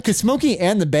 What? Because Smokey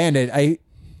and the Bandit, I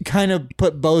kind of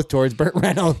put both towards Burt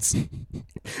Reynolds.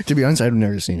 To be honest, I've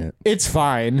never seen it. It's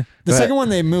fine. The But- second one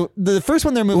they moved. The first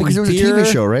one they're moving. Because it was a Deer.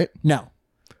 TV show, right? No,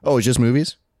 Oh, it's just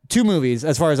movies? 2 movies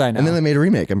as far as I know. And then they made a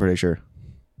remake, I'm pretty sure.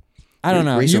 I don't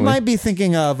know. recently. You might be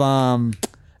thinking of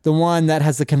the one that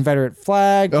has the Confederate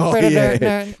flag. Oh,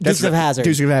 yeah. Dukes of Hazzard.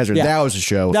 Dukes of Hazzard. Yeah. That was a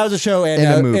show. That was a show and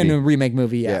And a movie. and a remake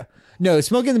movie. Yeah. Yeah. No,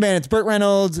 Smokey and the Bandits, Burt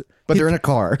Reynolds. But they're in a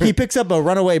car. He picks up a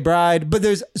runaway bride, but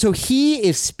he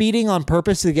is speeding on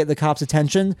purpose to get the cops'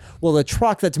 attention. Well, the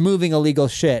truck that's moving illegal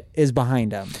shit is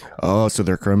behind him. Oh, so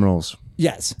they're criminals.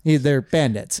 Yes, they're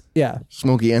bandits. Yeah.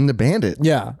 Smokey and the Bandit.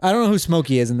 Yeah. I don't know who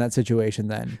Smokey is in that situation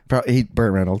then. Burt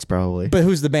Reynolds, probably. But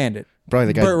who's the bandit? Probably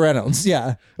the guy. Burt Reynolds,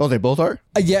 yeah. Oh, they both are?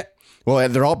 Yeah. Well,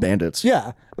 they're all bandits.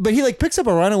 Yeah. But he picks up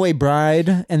a runaway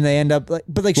bride and they end up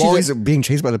she's always being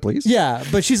chased by the police? Yeah,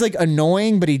 but she's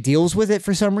annoying, but he deals with it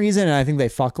for some reason, and I think they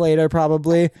fuck later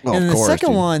probably. Oh, and of the course, second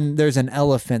dude. one, there's an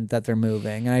elephant that they're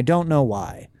moving, and I don't know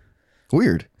why.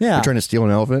 Weird. Yeah. They're trying to steal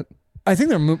an elephant? I think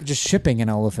they're just shipping an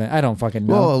elephant. I don't fucking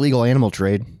know. Well, illegal animal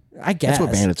trade. I guess. That's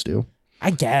what bandits do.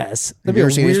 I guess. Have you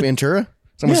ever seen Ace Ventura?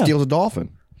 Someone Yeah. steals a dolphin.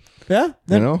 Yeah.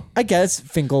 You know? I guess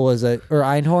Finkel was or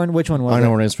Einhorn. Which one was it?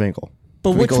 Einhorn is Finkel.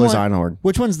 But which Finkel is one? Einhorn.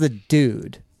 Which one's the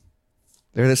dude?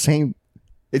 They're the same.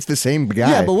 It's the same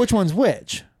guy. Yeah, but which one's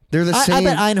which? They're the same. I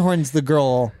bet Einhorn's the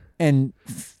girl and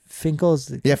Finkel's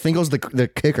the... Yeah, Finkel's the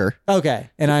kicker. Okay.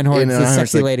 And Einhorn's the Einhorn's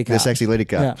sexy lady cop. The sexy lady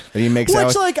cop. Yeah. And he makes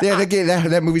Which, out.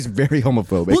 That movie's very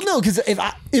homophobic. Well, no, because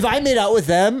if I made out with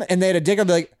them and they had a dick, I'd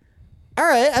be like, all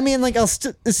right. I mean,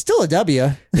 it's still a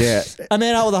W. Yeah. I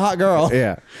made out with a hot girl.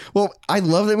 Yeah. Well, I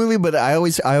love that movie, but I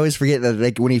always forget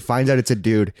that when he finds out it's a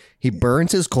dude, he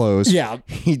burns his clothes. Yeah.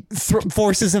 He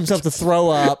Forces himself to throw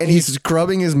up. and he's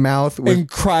scrubbing his mouth with. And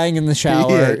crying in the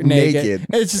shower Yeah, naked.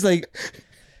 And it's just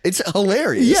It's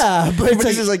hilarious. yeah, but it's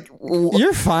this is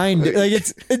you're fine. Dude.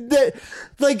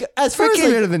 As far it as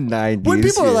came out of the 90s. when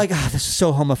people are yeah. like, this is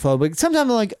so homophobic. Sometimes I'm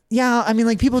like, yeah, I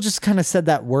mean, people just kind of said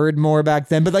that word more back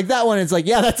then. But that one, it's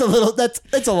yeah, that's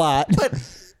a lot. But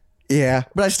yeah,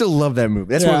 but I still love that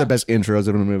movie. That's one of Yeah. the best intros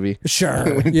of a movie.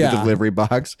 Sure. The Yeah. delivery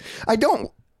box.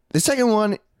 The second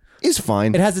one is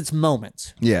fine. It has its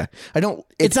moments. Yeah.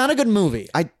 It's not a good movie.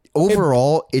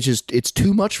 Overall, it's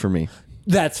too much for me.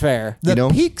 That's fair. The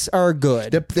peaks are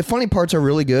good. The funny parts are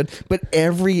really good, but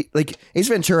Ace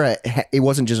Ventura, it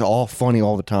wasn't just all funny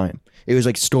all the time. It was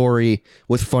story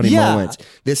with funny moments.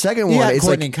 The second one, it's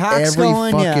Courtney Cox every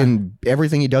going, fucking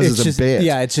everything he does is just, a bit.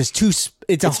 Yeah, it's just too.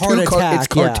 It's a heart too attack. It's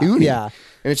cartoony. Yeah.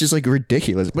 And it's just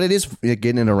ridiculous, but it is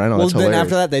getting in a rental. Well, That's then hilarious.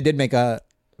 after that, they did make a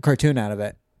cartoon out of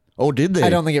it. Oh, did they?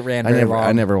 I don't think it ran very long.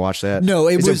 I never watched that. No,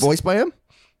 is it voiced by him?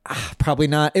 Probably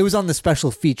not. It was on the special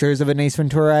features of an Ace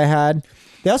Ventura I had.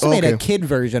 They also made a kid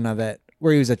version of it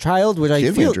where he was a child, which I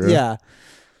feel. Ventura. Yeah.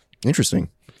 Interesting.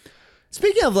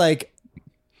 Speaking of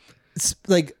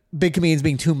big comedians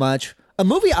being too much, a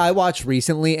movie I watched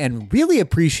recently and really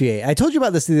appreciate. I told you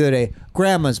about this the other day.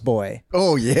 Grandma's Boy.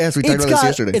 Oh yes, we talked about this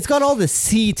yesterday. It's got all the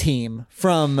C team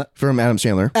from Adam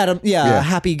Sandler.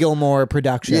 Happy Gilmore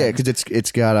production. Yeah, because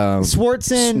it's got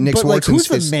Swartzen. Nick but Swartzen's who's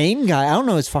the main guy? I don't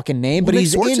know his fucking name, but Nick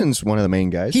he's Swartzen's one of the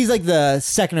main guys. He's the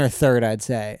second or third, I'd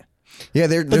say. Yeah,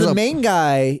 but the main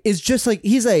guy is just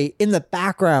he's in the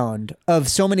background of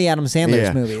so many Adam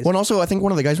Sandler's movies. Well, and also I think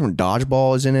one of the guys from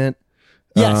Dodgeball is in it.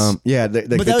 Yes.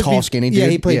 The tall, skinny dude. Yeah,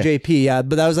 he played JP. Yeah,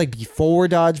 but that was before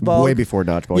Dodgeball. Way before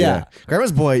Dodgeball. Yeah.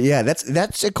 Grandma's Boy. Yeah,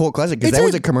 that's a cult classic because that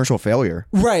was a commercial failure.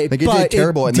 Right. It did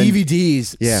terrible. And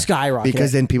DVDs then, skyrocketed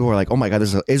because then people were like, "Oh my god,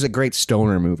 this is a great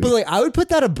stoner movie." But I would put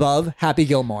that above Happy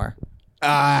Gilmore.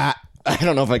 I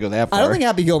don't know if I go that far. I don't think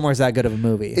Happy Gilmore's that good of a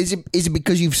movie. Is it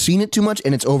because you've seen it too much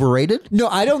and it's overrated? No,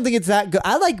 I don't think it's that good.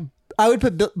 I would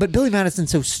put, but Billy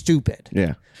Madison's so stupid.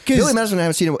 Yeah, Billy Madison. I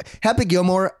haven't seen it. Happy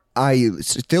Gilmore. I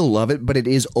still love it, but it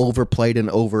is overplayed and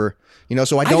over.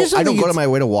 So I don't go to my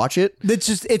way to watch it.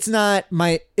 It's not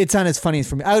as funny as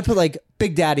for me. I would put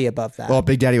Big Daddy above that. Well,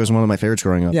 Big Daddy was one of my favorites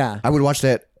growing up. Yeah, I would watch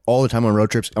that all the time on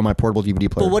road trips on my portable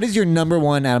DVD player. But what is your number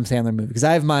one Adam Sandler movie? Because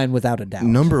I have mine without a doubt.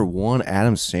 Number one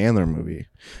Adam Sandler movie.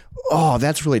 Oh,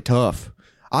 that's really tough.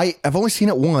 I've only seen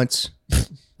it once.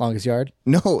 Longest Yard?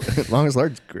 No, Longest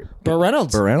Yard. Burt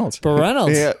Reynolds.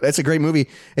 Yeah, that's a great movie.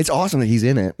 It's awesome that he's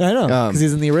in it. I know, because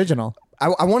he's in the original.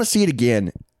 I want to see it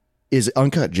again. Is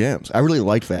Uncut Gems. I really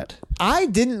liked that. I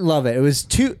didn't love it. It was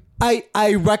too...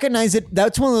 I recognize it.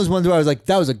 That's one of those ones where I was like,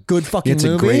 that was a good fucking movie.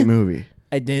 It's a great movie.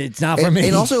 It's not for me.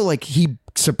 And also, he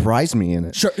surprised me in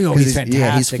it. Sure, he's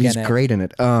fantastic. He's great in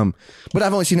it. But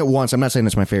I've only seen it once. I'm not saying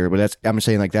that's my favorite, but I'm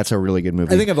saying that's a really good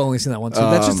movie. I think I've only seen that one too.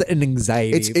 That's just an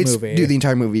anxiety movie. Dude, the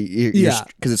entire movie,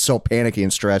 because it's so panicky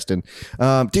and stressed. And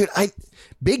dude,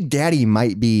 Big Daddy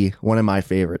might be one of my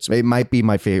favorites. It might be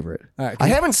my favorite. Right, I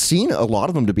haven't seen a lot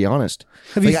of them, to be honest.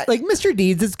 Have you Mr.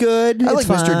 Deeds is good. I like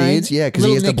Mr. Deeds, yeah, because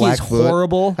he has the black foot.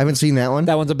 Horrible. I haven't seen that one.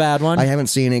 That one's a bad one. I haven't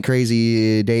seen it.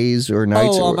 Crazy Days or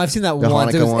Nights. I've seen that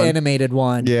once. It was an animated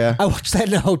one. Yeah. I watched that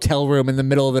in a hotel room in the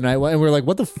middle of the night, and we were like,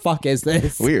 "What the fuck is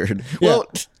this?" Weird. Yeah. Well,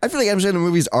 I feel like Adam Sandler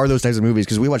movies are those types of movies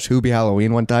because we watched Hoobie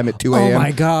Halloween one time at 2 a.m. Oh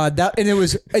my god, and it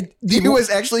was It was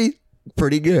actually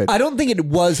pretty good. I don't think it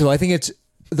was though. I think it's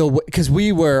because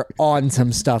we were on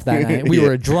some stuff that night. We Yeah.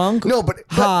 were drunk, No, but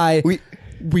high.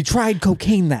 We tried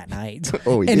cocaine that night.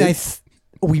 Oh, we and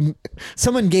did?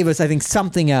 Someone gave us, I think,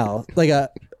 something else, like a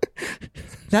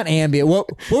not Ambien. What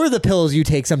were the pills you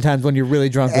take sometimes when you're really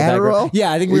drunk? With Adderall?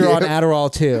 Yeah, I think we were on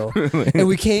Adderall too. And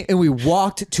we came and we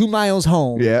walked 2 miles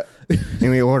home. Yeah. And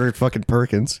we ordered fucking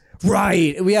Perkins.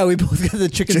 Right. Yeah, we both got the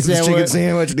chicken sandwich. Chicken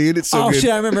sandwich, dude. It's so Oh good.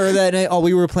 shit! I remember that night. All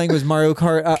we were playing was Mario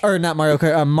Kart, or not Mario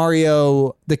Kart,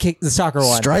 Mario the soccer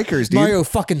one. Strikers, dude. Mario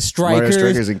fucking Strikers. Mario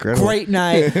Strikers, incredible. Great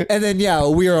night. And then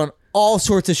we were on all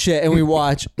sorts of shit, and we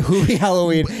watch Hoobie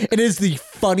Halloween. It is the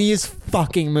funniest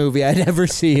fucking movie I'd ever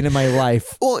seen in my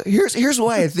life. Well, here's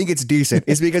why I think it's decent.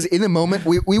 It's because in the moment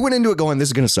we went into it going, this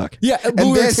is gonna suck. Yeah, but And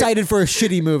we were then- excited for a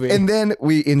shitty movie. And then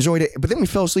we enjoyed it, but then we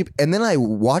fell asleep. And then I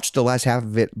watched the last half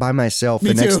of it by myself the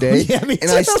Me next too. day, Yeah, me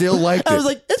and I too. still liked it. I was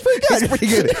like, it's pretty good. It's pretty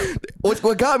good.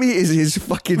 What got me is his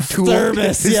fucking tool.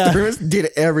 Thermos, His yeah. thermos did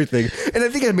everything. And I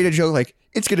think I made a joke like,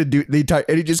 it's gonna do the entire,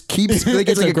 and he just keeps like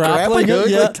it's like a grappling hook.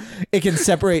 Yeah. Like, It can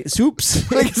separate soups.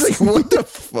 like, it's like what the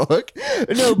fuck?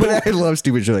 No, but I love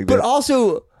stupid shit like But that.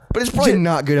 also, But it's probably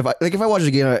not good if I watch it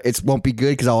again. It won't be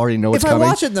good because I already know what's if I coming.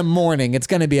 watch it in the morning, it's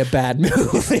going to be a bad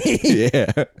movie. Yeah.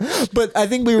 But I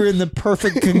think we were in the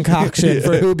perfect concoction for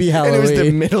Hoobie And Halloween. it was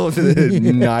the middle of the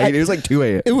night. It was like 2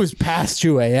 a.m. It was past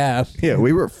 2 a.m. Yeah,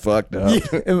 we were fucked up.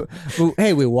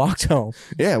 Hey, we walked home.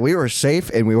 Yeah, we were safe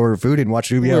and we ordered food and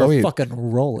watched Hoobie We were Halloween. fucking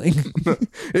rolling.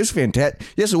 It was fantastic.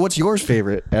 Yeah, so what's yours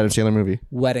favorite Adam Sandler movie?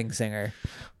 Wedding Singer.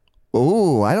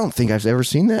 Oh, I don't think I've ever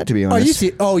seen that, to be Oh, honest.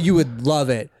 you would love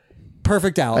it.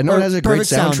 Perfect album. I know it has a great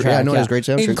Perfect soundtrack. Yeah, I know it has great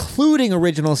soundtrack. Including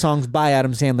original songs by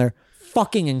Adam Sandler.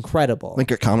 Fucking incredible. Like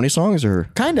your comedy songs or?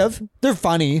 Kind of. They're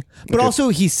funny. But also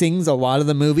he sings a lot of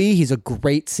the movie. He's a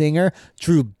great singer.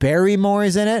 Drew Barrymore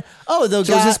is in it. Oh, the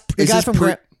So guy, is the guy this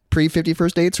from pre 50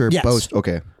 First Dates or Yes. post?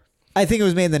 Okay. I think it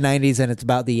was made in the 90s and it's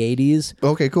about the 80s.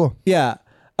 Okay, cool. Yeah.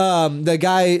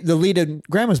 The lead in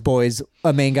Grandma's Boys,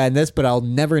 a main guy in this, but I'll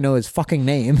never know his fucking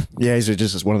name. Yeah, he's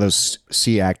just one of those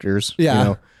C actors. Yeah. You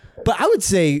know? But I would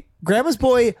say Grandma's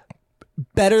Boy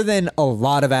better than a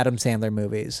lot of Adam Sandler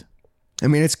movies. I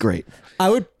mean, it's great. I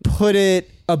would put it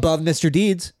above Mr.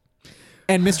 Deeds.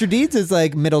 And Mr. Deeds is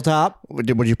like middle top, Would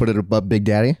you put it above Big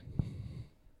Daddy?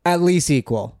 at least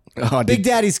equal. Oh, Big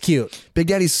Daddy's cute. Big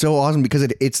Daddy's so awesome because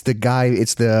it's the guy,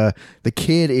 it's the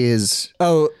kid is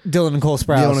Oh, Dylan Nicole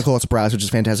Sprouse. Dylan Nicole Sprouse, which is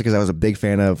fantastic because I was a big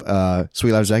fan of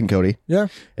Sweet Life of Zack and Cody. Yeah.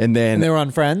 And then And they were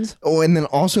on Friends. and then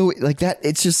also like that,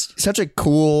 it's just such a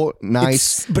cool,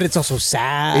 nice. But it's also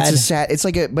sad. It's a sad. It's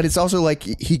like but it's also like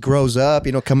he grows up,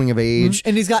 coming of age.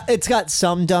 And it's got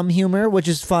some dumb humor, which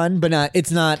is fun, but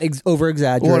it's not over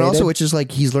exaggerated. Well, and also it's just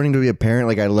like he's learning to be a parent.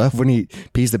 Like I love when he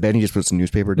pees the bed and he just puts the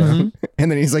newspaper down,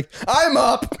 and then he's like, "I'm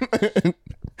up."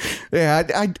 Yeah,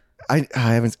 I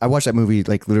haven't. I watched that movie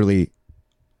like literally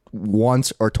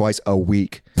once or twice a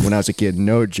week when I was a kid.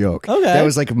 No joke. Okay. That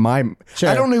was like my. Sure.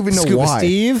 I don't even know Scuba why.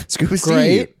 Steve? Scuba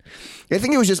Great. Steve. I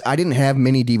think it was just I didn't have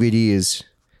many DVDs.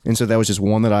 And so that was just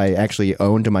one that I actually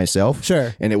owned to myself.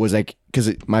 Sure. And it was like,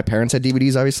 because my parents had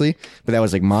DVDs, obviously, but that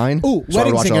was like mine. Ooh, so I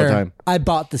would Wedding watch it all the Singer. time. I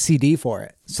bought the CD for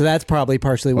it, so that's probably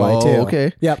partially why Oh, too.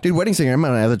 okay. Yep. Dude, Wedding Singer, I'm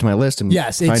going to add that to my list and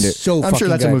Yes, find it's it. so I'm sure fucking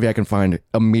that's a good. movie I can find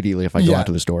immediately if I go out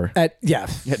to the store. Yeah,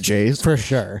 At Jay's? for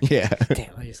sure. Yeah.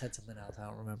 Damn, I just had something else. I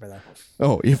don't remember that.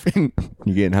 Oh, you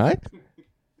getting high?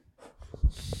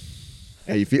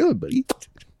 How you feeling, buddy?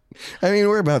 I mean,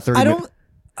 we're about 30 I minutes. don't.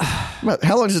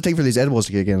 How long does it take for these edibles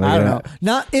to kick in? I don't know.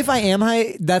 Not if I am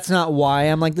high. That's not why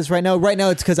I'm like this right now. Right now,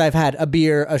 it's because I've had a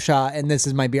beer, a shot, and this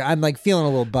is my beer. I'm like feeling a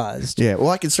little buzzed. Yeah, well,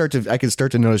 I can start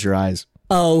to notice your eyes.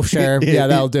 Oh, sure. Yeah,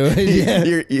 that'll do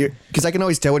it. Yeah. Because I can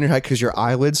always tell when you're high because your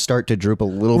eyelids start to droop a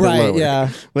little bit Right, lower. yeah.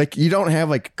 Like you don't have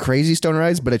like crazy stoner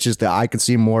eyes, but it's just that I can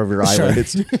see more of your Sure.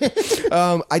 eyelids.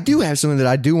 I do have something that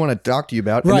I do want to talk to you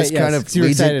about. Right, And this yes. kind of So you're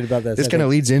leads excited about this, This I kind of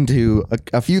think. leads into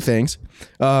a few things.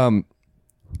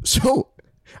 So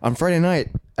on Friday night,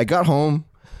 I got home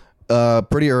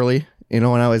pretty early, and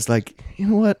I was like, you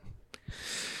know what?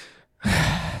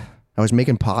 I was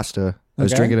making pasta. I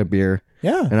was Okay. drinking a beer.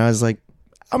 Yeah. And I was like,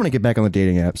 I'm gonna get back on the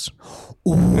dating apps.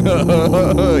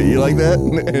 You like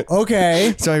that?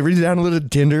 Okay. So I re-downloaded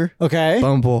Tinder, Okay.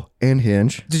 Bumble, and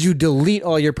Hinge. Did you delete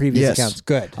all your previous Yes. accounts?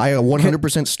 Good. I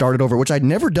 100% started over, which I'd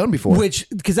never done before.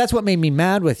 Because that's what made me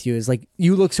mad with you is like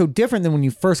you look so different than when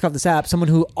you first got this app. Someone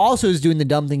who also is doing the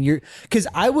dumb thing. Because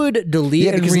I would delete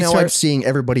yeah, and because now I'm restart. seeing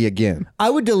everybody again. I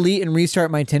would delete and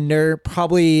restart my Tinder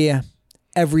probably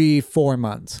every 4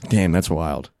 months. Damn, that's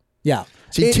wild. Yeah.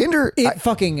 See, Tinder,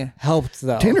 fucking helped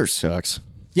though. Tinder sucks.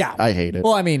 Yeah. I hate it.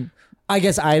 Well, I mean, I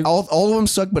guess all of them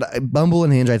suck, but Bumble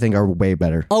and Hinge I think are way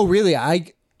better. Oh, really?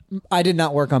 I did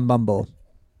not work on Bumble.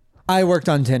 I worked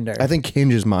on Tinder. I think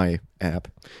Hinge is my app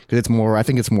because it's more. I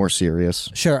think it's more serious.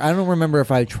 Sure. I don't remember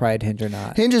if I tried Hinge or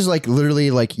not. Hinge is like literally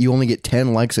like you only get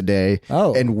 10 likes a day.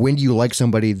 Oh. And when you like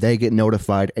somebody, they get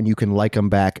notified and you can like them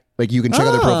back. Like you can check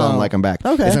out their profile and like them back.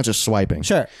 Okay. It's not just swiping.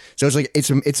 Sure. So it's like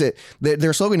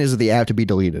their slogan is the app to be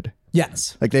deleted.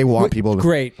 Yes. Like they want people to,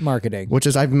 Great marketing. which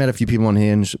is I've met a few people on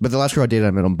Hinge, but the last girl I dated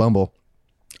I met on Bumble.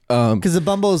 Because the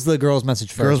Bumble is the girl's message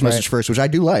first. Girls right? message first, which I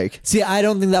do like. See, I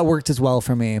don't think that worked as well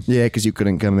for me. Yeah, because you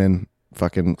couldn't come in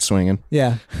fucking swinging.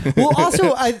 Yeah. Well,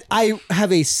 also, I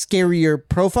have a scarier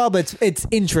profile, but it's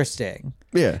interesting.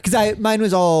 Yeah. Because mine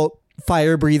was all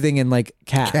fire breathing and like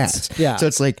cats. Yeah. So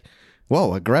it's like,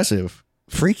 whoa, aggressive,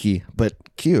 freaky, but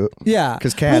cute. Yeah.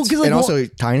 Because cats, and also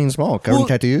tiny and small, covered in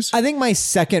tattoos. I think my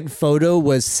second photo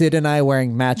was Sid and I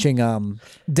wearing matching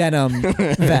denim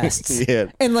vests. Yeah.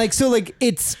 And like, so like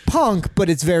it's punk, but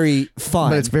it's very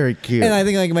fun. But it's very cute. And I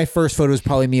think like my first photo was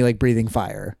probably me like breathing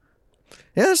fire.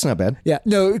 Yeah, that's not bad. Yeah.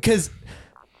 No, because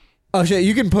oh shit,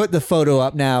 you can put the photo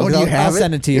up now. Oh, do you have I'll it?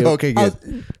 send it to you. Okay,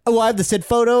 good. Well, I have the Sid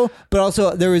photo, but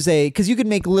also there was because you could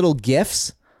make little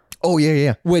GIFs, Oh, yeah,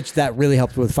 yeah. which that really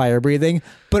helped with fire breathing.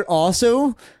 But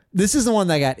also, this is the one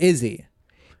that got Izzy.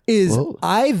 Whoa.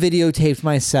 I videotaped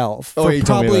myself Oh, for you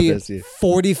told me about probably this, yeah.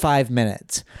 45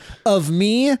 minutes of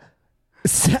me.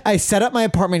 I set up my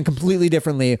apartment completely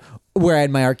differently, where I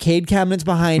had my arcade cabinets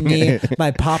behind me,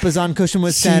 my Papasan cushion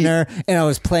was center, and I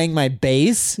was playing my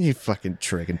bass. You fucking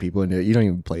tricking people into it. You don't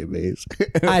even play a bass.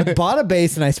 I bought a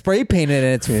bass and I spray painted it,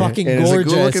 and it's fucking And it's a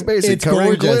gorgeous. good-looking bass. It's covered in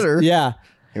gorgeous. glitter. Yeah.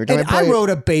 Every time And I I play it- wrote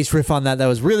a bass riff on that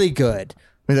was really good.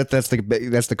 That's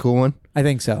the cool one. I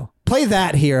think so. Play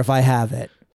that here if I have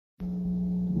it.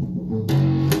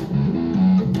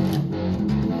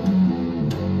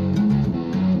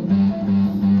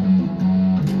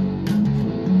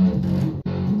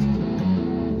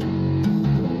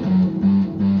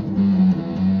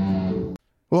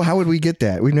 Well, how would we get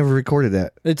that? We never recorded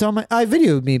that. It's on I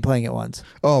videoed me playing it once.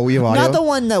 Oh, we have audio? Not the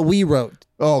one that we wrote.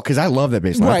 Oh, because I love that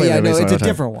bass line. I Right, play yeah, that no, bass line it's a all the time.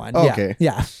 different one. Oh, Yeah, okay.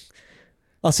 Yeah.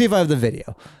 I'll see if I have the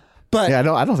video. But Yeah,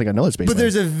 I don't think I know this bass but line.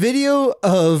 there's a video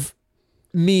of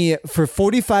me for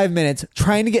 45 minutes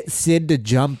trying to get Sid to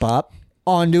jump up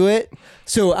onto it.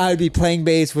 So I would be playing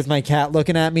bass with my cat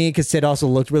looking at me because Sid also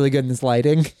looked really good in this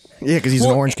lighting. Yeah, because he's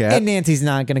an orange cat. And Nancy's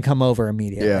not going to come over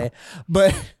immediately. Yeah.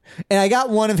 But, and I got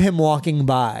one of him walking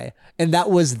by, and that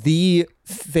was the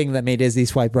thing that made Izzy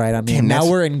swipe right on me. Damn, And now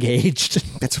that's- we're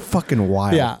engaged. That's fucking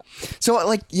wild. Yeah.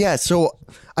 So so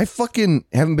I fucking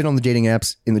haven't been on the dating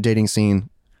apps in the dating scene.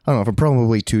 I don't know, for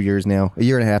probably 2 years now, a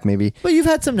year and a half maybe. But you've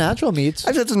had some natural meets,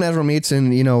 I've had some natural meets,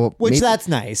 and which that's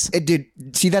nice. it did.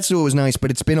 See, that's what was nice, but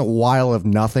it's been a while of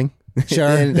nothing. Sure.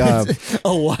 And,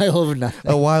 A while of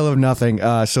nothing. a while of nothing.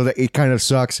 So that it kind of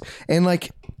sucks. And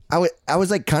like I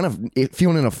was like kind of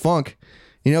feeling in a funk,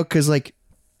 because like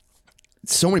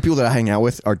so many people that I hang out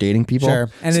with are dating people. Sure.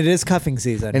 And it is cuffing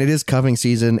season. And it is cuffing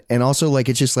season, and also like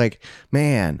it's just like,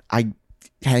 man, I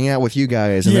hang out with you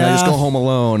guys, and then I just Yeah. go home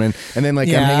alone, and then like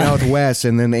I'm Yeah. hanging out with Wes,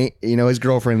 and then his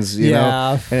girlfriends, you know,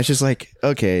 Yeah. and it's just like,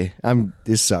 okay,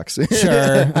 this sucks.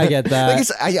 Sure, I get that.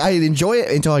 Like I enjoy it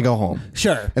until I go home,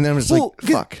 Sure. and then I'm just like, 'cause-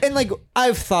 fuck. And like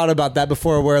I've thought about that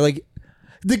before where like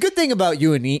the good thing about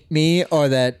you and me are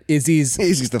that Izzy's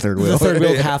He's the third wheel. the third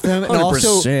wheel half them, and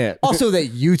 100%. also that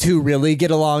you two really get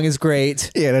along is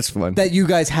great. Yeah, that's fun. That you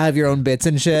guys have your own bits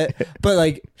and shit. But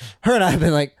like her and I have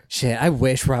been like, shit, I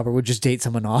wish Robert would just date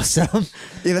someone awesome.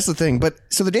 Yeah, that's the thing. But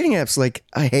so the dating apps, like,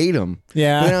 I hate them.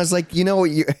 Yeah. And I was like,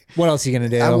 What else are you gonna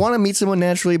do? I want to meet someone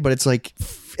naturally, but it's like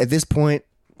at this point,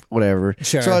 whatever.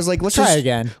 Sure. So I was like, let's Try just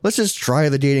again. Let's just try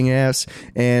the dating apps.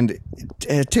 And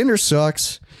Tinder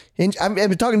sucks. And I've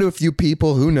been talking to a few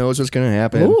people. Who knows what's going to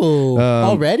happen? Ooh,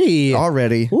 already.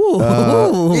 Already.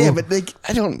 Ooh. Yeah, but like,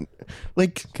 I don't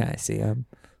like. Can I see him?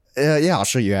 Yeah, I'll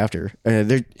show you after.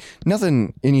 There's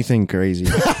anything crazy.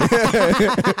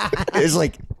 It's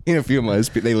like In a few months,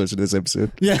 they listen to this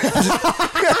episode. Yeah.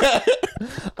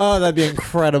 Oh, that'd be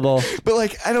incredible. But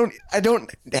like,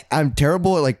 I'm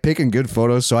terrible at like picking good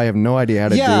photos, so I have no idea how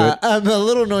to do it. I'm a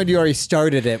little annoyed you already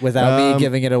started it without me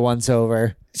giving it a once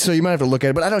over. So you might have to look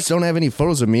at it, but I just don't have any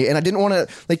photos of me, and I didn't want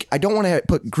to I don't want to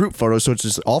put group photos, so it's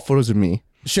just all photos of me.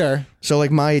 Sure. So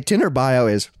like my Tinder bio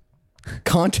is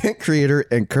content creator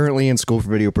and currently in school for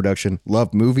video production.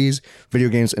 Love movies, video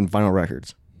games, and vinyl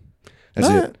records. That's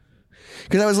it.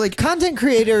 Because I was like, content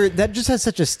creator, that just has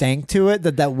such a stank to it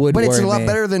that would. But it's a worry lot me.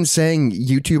 better than saying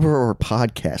YouTuber or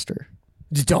podcaster.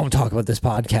 Don't talk about this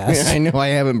podcast. I know I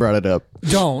haven't brought it up.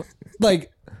 Don't like.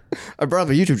 I brought up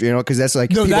a YouTube channel because that's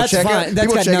like No, people that's check fine. it. That's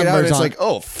People got check it out, and it's numbers on like,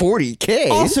 oh, 40K.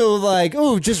 Also, like,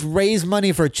 oh, just raise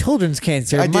money for children's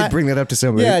cancer. I did bring that up to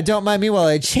somebody. Yeah, don't mind me while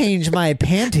I change my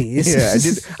panties. Yeah,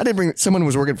 I did bring. Someone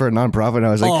was working for a nonprofit, and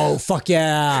I was like, oh fuck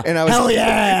yeah! And I was, hell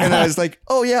yeah! And I was like,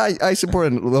 oh yeah, I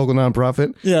support a local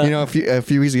nonprofit. Yeah. You know, a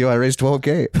few weeks ago, I raised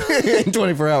 12K in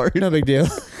 24 hours. No big deal.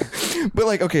 But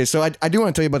like, okay, so I do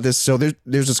want to tell you about this. So there's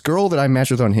this girl that I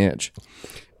matched with on Hinge,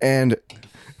 and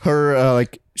her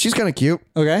she's kind of cute.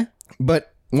 Okay.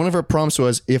 But one of her prompts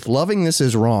was, if loving this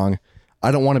is wrong,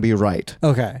 I don't want to be right.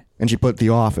 Okay. And she put The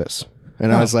Office,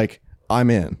 and I was like, I'm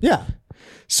in. Yeah.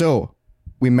 So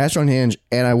we matched on Hinge,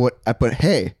 and I put,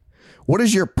 hey, what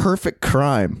is your perfect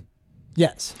crime?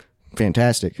 Yes.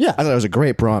 Fantastic. Yeah. I thought it was a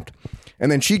great prompt.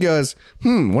 And then she goes,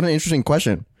 what an interesting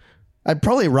question. I'd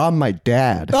probably rob my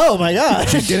dad. Oh my god.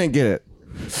 She didn't get it.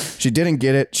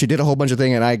 She did a whole bunch of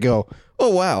things, and I go, oh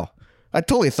wow. I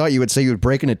totally thought you would say you would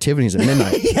break into Tiffany's at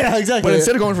midnight. Yeah, exactly. But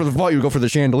instead of going for the vault, you would go for the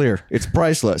chandelier. It's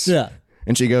priceless. Yeah.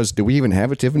 And she goes, do we even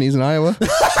have a Tiffany's in Iowa?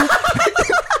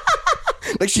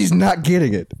 Like, she's not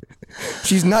getting it.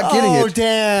 She's not getting it. Oh,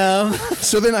 damn.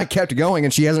 So then I kept going,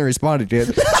 and she hasn't responded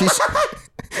yet.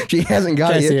 She hasn't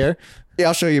got Can I it see yet. her? Yeah,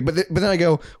 I'll show you. But then I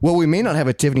go, well, we may not have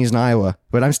a Tiffany's in Iowa,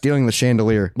 but I'm stealing the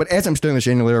chandelier. But as I'm stealing the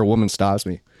chandelier, a woman stops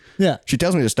me. Yeah. She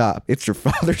tells me to stop. It's your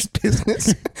father's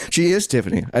business. She is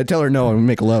Tiffany. I tell her no and we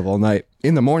make love all night.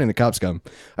 In the morning, the cops come.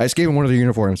 I just gave him one of their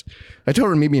uniforms. I told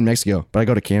her to meet me in Mexico, but I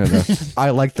go to Canada.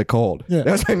 I like the cold. Yeah.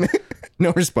 That was my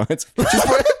no response.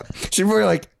 She's probably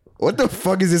like, what the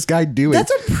fuck is this guy doing?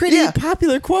 That's a pretty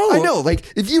popular quote. I know.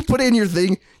 Like, if you put in your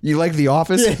thing, you like The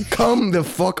Office, come the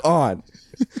fuck on.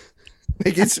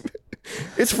 Like,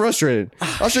 it's frustrating.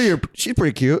 I'll show you. She's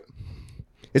pretty cute.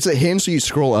 It's a Hinge, so you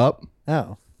scroll up.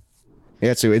 Oh.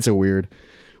 Yeah, it's a weird.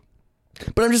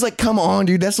 But I'm just like, come on,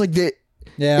 dude. That's like the.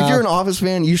 Yeah. If you're an Office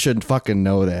fan, you should fucking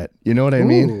know that. You know what I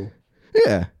mean?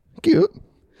 Yeah. Cute.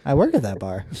 I work at that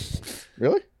bar.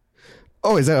 Really?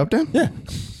 Oh, is that Uptown? Yeah.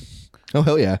 Oh,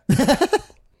 hell yeah.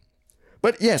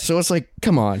 But yeah, so it's like,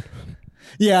 come on.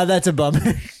 Yeah, that's a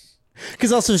bummer.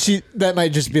 Because also that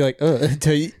might just be like,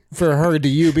 for her to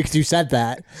you because you said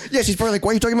that. Yeah, she's probably like,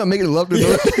 why are you talking about making love to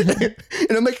her?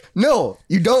 And I'm like, no,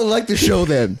 you don't like the show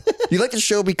then. You like the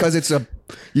show because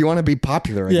you want to be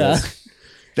popular, I guess.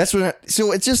 That's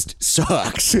so it just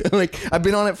sucks. Like, I've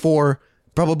been on it for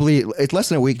probably, it's less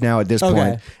than a week now at this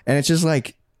point. And it's just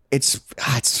like, it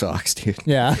sucks, dude.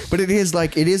 Yeah. But it is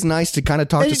nice to kind of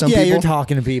talk to some people. Yeah, you're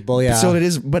talking to people, yeah. So it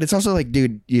is, but it's also like,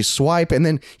 dude, you swipe and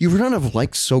then you run out of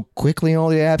likes so quickly on all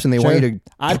the apps and they want you to.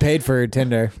 I paid for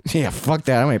Tinder. Yeah, fuck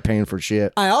that. I'm not paying for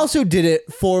shit. I also did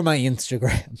it for my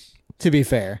Instagram, to be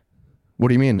fair. What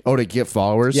do you mean? Oh, to get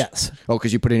followers? Yes. Oh,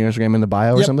 because you put in your Instagram in the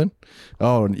bio or something?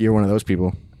 Oh, you're one of those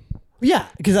people. Yeah,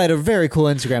 because I had a very cool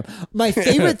Instagram. My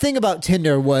favorite thing about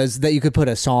Tinder was that you could put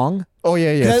a song. Oh,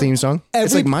 yeah. Theme song.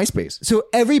 It's like MySpace. So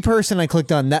every person I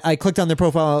clicked on their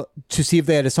profile to see if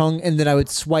they had a song, and then I would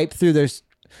swipe through their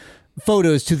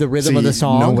photos to the rhythm of the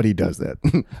song. Nobody does that.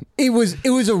 It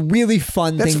was a really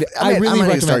fun thing. I really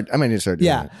recommend. I might need to start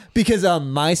doing that. Because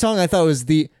my song I thought was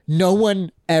no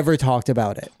one ever talked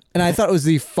about it. And I thought it was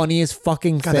the funniest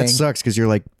fucking God, thing. that sucks because you're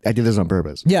like, I did this on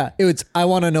purpose. Yeah, I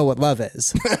want to know what love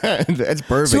is. That's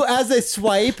perfect. So as I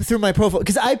swipe through my profile,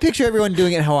 because I picture everyone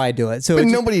doing it how I do it. So but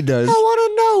nobody does. I want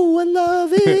to know what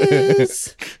love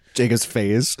is. Jacob's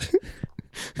phase.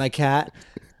 My cat.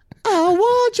 I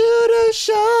want you to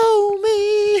show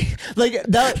me. Like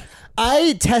that.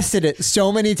 I tested it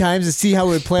so many times to see how it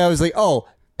would play. I was like, oh,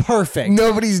 perfect.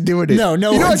 Nobody's doing it. No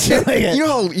one's doing it.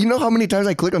 You know how many times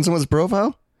I click on someone's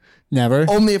profile? Never.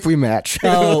 Only if we match.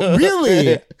 Oh,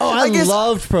 really? Oh, I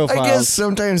loved profiles. I guess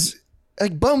sometimes,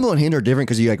 like, Bumble and Hinge are different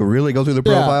because you, like, really go through the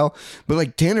profile. But,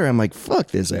 like, Tinder, I'm like, fuck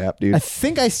this app, dude. I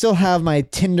think I still have my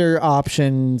Tinder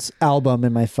options album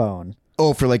in my phone.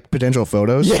 Oh, for, like, potential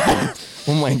photos? Yeah.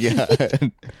 Oh, my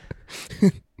God.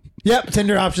 Yep,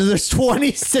 Tinder options. There's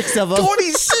 26 of them.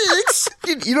 26?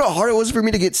 Dude, you know how hard it was for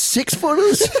me to get 6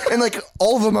 photos? And like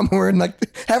all of them I'm wearing, like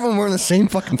half of them wearing the same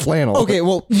fucking flannel. Okay,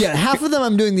 well, yeah, half of them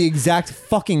I'm doing the exact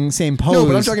fucking same pose. No,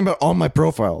 but I'm talking about on my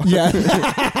profile.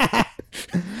 Yeah.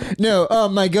 No,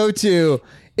 my go-to,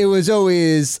 it was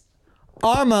always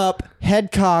arm up,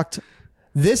 head cocked,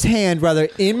 this hand rather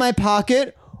in my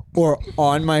pocket or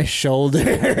on my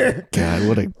shoulder. God,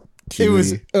 what a cutie. It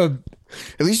was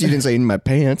At least you didn't say in my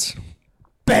pants.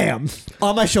 bam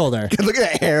on my shoulder. Look at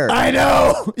that hair. I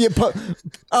know.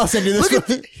 I'll send you this.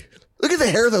 Look at the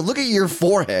hair though. Look at your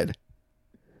forehead.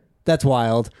 That's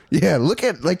wild. Yeah, look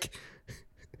at like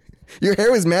your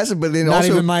hair was massive, but then Not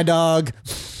also even my dog.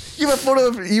 you have a photo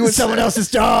of you with Someone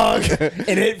else's dog,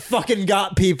 and it fucking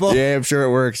got people. Yeah, I'm sure it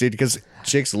works, dude, because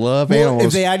chicks love Well, animals.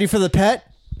 if they add you for the pet,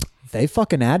 they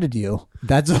fucking added you.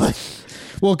 That's like,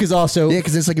 well, because also, Yeah,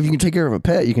 because it's like if you can take care of a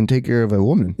pet, you can take care of a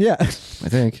woman. yeah. I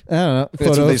think I don't know.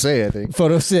 that's what they say. I think.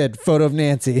 Photo Sid, photo of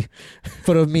Nancy,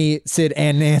 photo of me, Sid,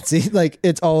 and Nancy. Like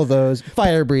it's all of those.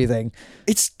 Fire breathing.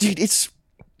 Dude, it's.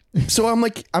 So I'm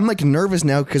like nervous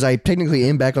now because I technically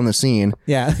am back on the scene.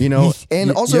 Yeah, you know, and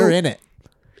also you're in it.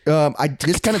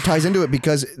 This kind of ties into it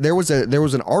because there was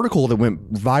an article that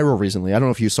went viral recently. I don't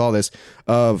know if you saw this,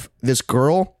 of this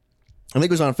girl. I think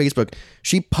it was on Facebook.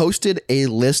 She posted a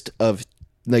list of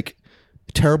like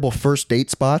terrible first date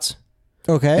spots,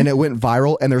 Okay. and it went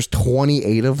viral. And there's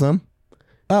 28 of them.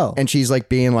 Oh, And she's like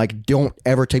being like, "Don't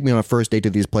ever take me on a first date to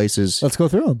these places." let's go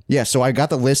through them. Yeah. So I got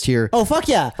the list here. Oh fuck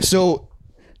yeah! So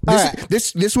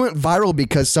this went viral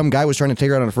because some guy was trying to take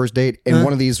her out on a first date, and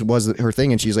one of these was her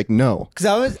thing, and she's like, "No."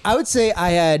 Because I would say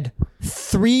I had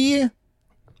 3.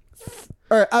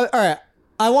 All right.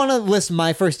 I want to list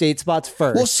my first date spots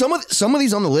first. Well, some of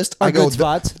these on the list, I go good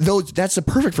spots. Those that's the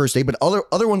perfect first date, but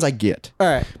other ones I get. All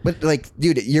right. But like,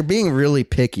 dude, you're being really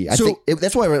picky. I think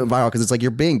that's why I went viral, because it's like you're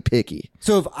being picky.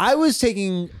 So if I was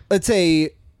taking, let's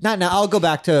say, not now, I'll go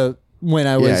back to when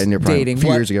I was in your prime, dating, a few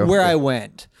years ago. where Yeah. I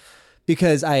went,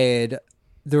 because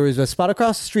there was a spot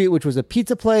across the street, which was a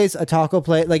pizza place, a taco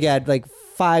place, like I had like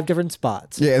 5 different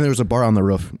spots. Yeah, and there was a bar on the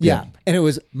roof. Yeah. And it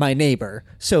was my neighbor.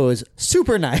 So it was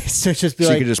super nice to just be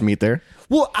So like, you could just meet there.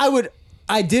 well,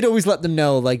 I did always let them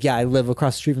know, like, yeah, I live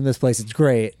across the street from this place. It's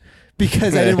great.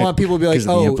 Because I didn't want people to be like, 'Cause of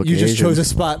the oh, you just implications. chose a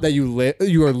spot that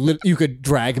you could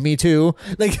drag me to.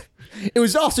 Like, it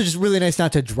was also just really nice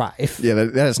not to drive. Yeah,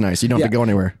 that is nice. You don't have to Yeah. go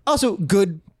anywhere. Also,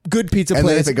 good pizza And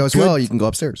place. then if it goes good- well, you can go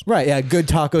upstairs. right? Yeah, good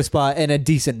taco spot and a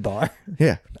decent bar.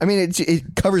 Yeah, I mean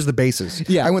it covers the bases.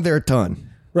 Yeah. I went there a ton.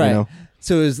 Right. You know?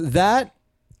 So is that?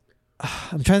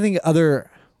 I'm trying to think of other.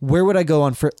 Where would I go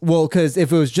on for? Well, because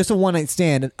if it was just a one night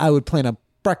stand, I would plan a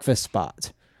breakfast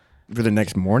spot. For the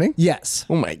next morning. Yes.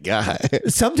 Oh my god.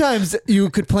 Sometimes you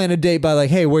could plan a date by like,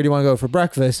 hey, where do you want to go for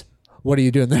breakfast? What are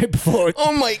you doing the night before?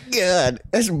 Oh my god.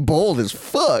 That's bold as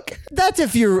fuck. That's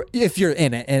if you're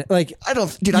in it, and like I don't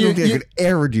think I could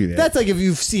ever do that. that's like if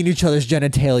you've seen each other's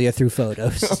genitalia through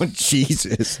photos. Oh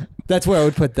Jesus. That's where I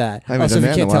would put that. I haven't Also, done if you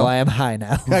that in a can't tell, while. I am high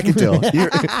now. I can tell.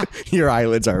 Your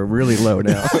eyelids are really low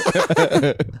now.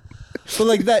 But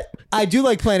like that, I do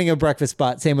like planning a breakfast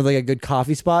spot. Same with like a good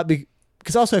coffee spot,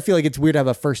 because also I feel like it's weird to have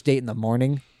a first date in the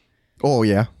morning, Oh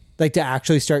yeah. like to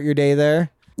actually start your day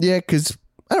there. Yeah, because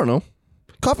I don't know.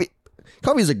 I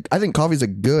think coffee's a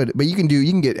good, but you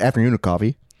can get afternoon of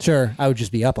coffee. Sure, I would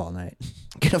just be up all night.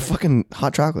 Get a fucking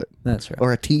hot chocolate. That's right.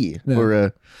 Or a tea. Yeah. Or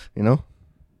a, you know.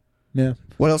 Yeah,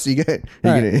 What else do you get?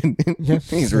 All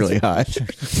He's really hot.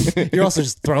 you're also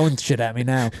just throwing shit at me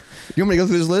now. You want me to go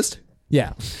through this list?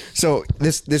 Yeah, So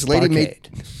this lady made.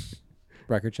 Barcade.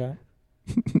 Record shot.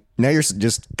 Now you're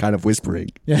just kind of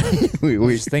whispering. Yeah, we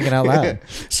just thinking out loud.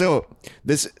 So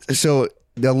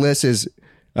the list is,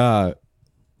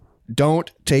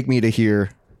 don't take me to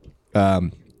here.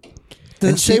 Does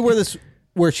it say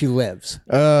where she lives?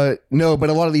 No, but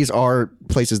a lot of these are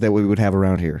places that we would have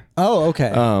around here. Oh,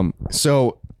 okay.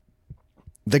 So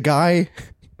the guy,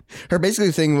 her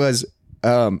basically thing was,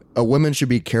 a woman should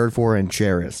be cared for and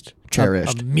cherished.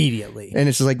 Immediately. And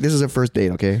it's just like, this is a first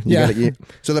date, okay? Yeah.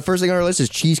 So the first thing on our list is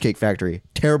Cheesecake Factory.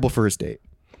 Terrible first date.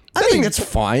 I think that's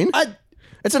fine.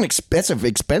 It's an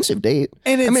expensive date.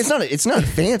 And I mean, it's not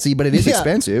fancy, but it is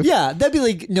expensive. Yeah, that'd be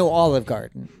like no Olive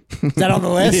Garden. Is that on the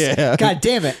list? Yeah. God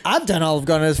damn it! I've done Olive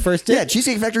Garden as first date. Yeah,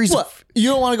 Cheesecake Factory's. What? You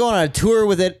don't want to go on a tour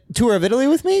of Italy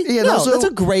with me? Yeah, no, also- that's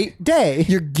a great day.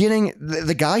 You're getting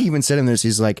the guy even said in this.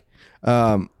 He's like,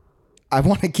 I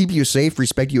want to keep you safe,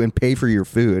 respect you, and pay for your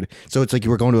food. So it's like you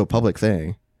were going to a public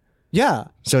thing. Yeah.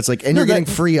 So it's like, and you're getting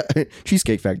free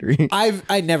Cheesecake Factory. I've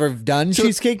never done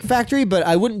Cheesecake Factory, but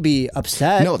I wouldn't be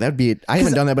upset. No, that'd be. I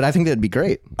haven't done that, but I think that'd be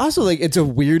great. Also, like, it's a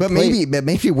weird. But place.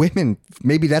 maybe women.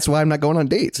 Maybe that's why I'm not going on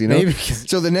dates. You know. Maybe.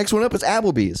 So the next one up is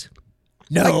Applebee's.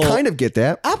 No, I kind of get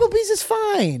that. Applebee's is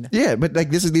fine. Yeah, but like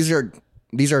these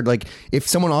are like, if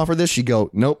someone offered this, she'd go,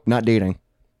 nope, not dating.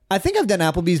 I think I've done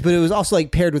Applebee's, but it was also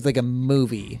like paired with like a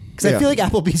movie because I feel like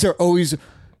Applebee's are always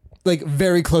like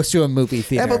very close to a movie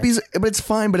theater. Applebee's, but it's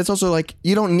fine. But it's also like,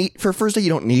 you don't need, for first date, you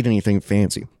don't need anything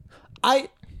fancy. I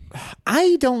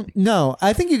don't know.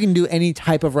 I think you can do any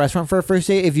type of restaurant for a first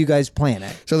date if you guys plan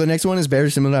it. So the next one is very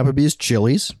similar to Applebee's,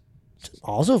 Chili's.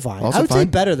 Also fine. Also I would fine. say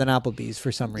better than Applebee's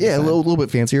for some reason. Yeah, a little bit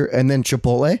fancier, and then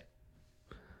Chipotle.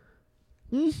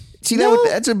 See,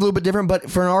 that's a little bit different, but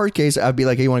for our case, I'd be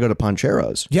like, hey, you want to go to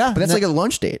Pancheros? Yeah, but that's like a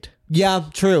lunch date. Yeah,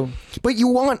 true. But you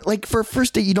want, like, for a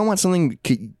first date, you don't want something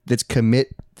that's committing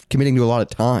to a lot of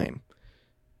time.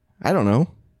 I don't know.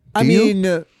 I mean,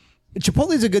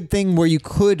 Chipotle is a good thing where you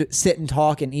could sit and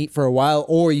talk and eat for a while,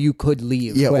 or you could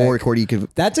leave. Yeah, quick. or you could.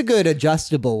 That's a good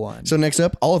adjustable one. So next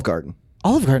up, Olive Garden.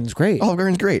 Olive Garden's great. Olive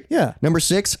Garden's great. Yeah. Number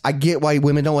 6, I get why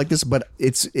women don't like this, but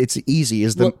it's easy.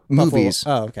 Is the movies?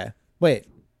 Oh, okay. Wait,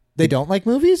 they don't like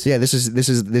movies? Yeah, this is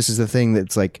the thing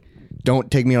that's like,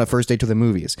 don't take me on a first date to the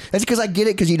movies. That's because I get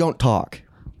it, because you don't talk.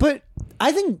 But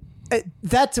I think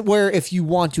that's where if you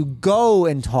want to go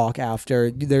and talk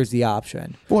after, there's the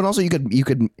option. Well, and also you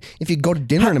could if you go to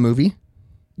dinner in a movie.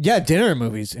 Yeah, dinner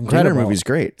movies, incredible. Dinner movies,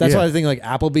 great. That's Yeah. why I think like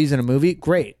Applebee's in a movie,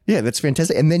 great. Yeah, that's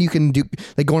fantastic. And then you can do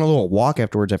like go on a little walk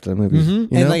after the movie, you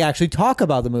And know? like actually talk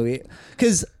about the movie.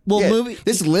 Because, well, Yeah,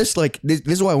 this list, like this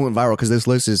is why I went viral, because this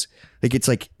list is like, it's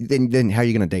like, then how are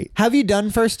you gonna date? Have you done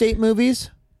first date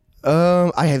movies?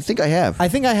 I think I have. I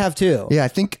think I have too. Yeah, I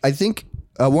think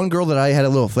one girl that I had a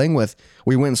little thing with,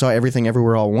 we went and saw Everything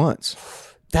Everywhere All at Once.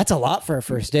 That's a lot for a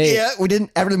first date. Yeah, we didn't.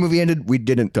 After the movie ended, we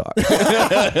didn't talk,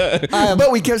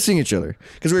 but we kept seeing each other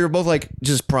because we were both like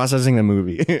just processing the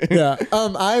movie. Yeah.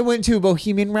 I went to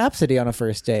Bohemian Rhapsody on a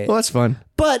first date. Well, that's fun.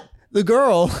 But the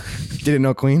girl, Didn't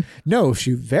know Queen. no,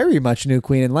 she very much knew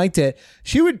Queen and liked it.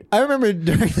 I remember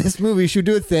during this movie, she would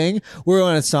do a thing where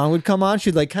when a song would come on,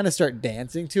 she'd like kind of start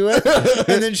dancing to it.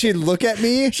 And then she'd look at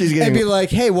me and be like,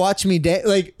 hey, watch me dance.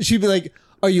 Like, she'd be like,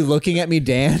 are you looking at me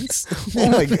dance? Oh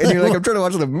my! And you're like, I'm trying to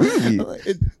watch the movie.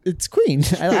 It's Queen.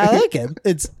 I like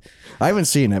it. I haven't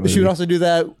seen that movie. She would also do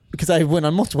that because I went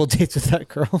on multiple dates with that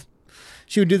girl.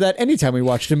 She would do that anytime we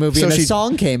watched a movie and a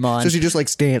song came on. So she just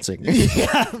likes dancing.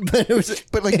 Yeah, but it was.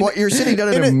 But like, what, you're sitting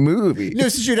down in a movie. No,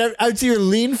 so I would see her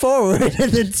lean forward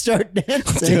and then start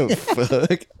dancing. The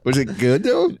fuck? Was it good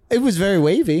though? It was very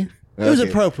wavy. It was Okay.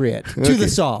 appropriate to the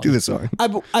song. To the song.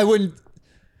 I wouldn't.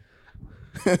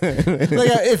 Like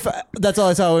if that's all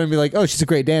I saw, I wouldn't be like, "Oh, she's a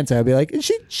great dancer." I'd be like,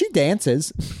 "She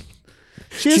dances.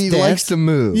 She likes to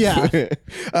move." Yeah.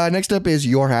 Next up is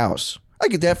Your House. I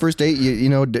get that first date. You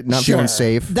know, not feeling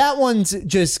safe. That one's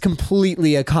just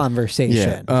completely a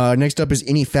conversation. Next up is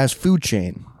any fast food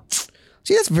chain.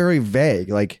 See, that's very vague.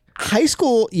 Like High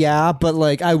school, yeah, but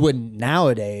like I wouldn't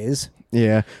nowadays.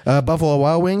 yeah, Buffalo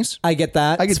Wild Wings. I get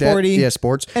that. I get Sporty. that. Yeah,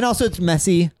 sports. And also it's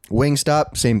messy.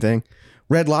 Wingstop, same thing.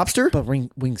 Red Lobster. But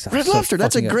Wingstop. Red Lobster,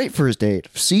 that's a great first date.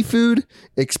 Seafood,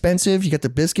 expensive. You got the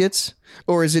biscuits,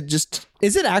 or is it just?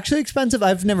 Is it actually expensive?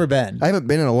 I've never been. I haven't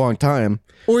been in a long time.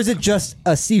 Or is it just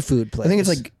a seafood place?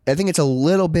 I think it's a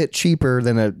little bit cheaper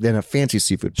than a fancy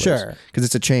seafood place. Sure. Because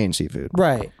it's a chain seafood.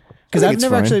 Right. Because I I've think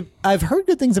never it's fine. I've heard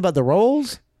good things about the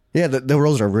rolls. Yeah, the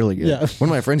rolls are really good. Yeah. One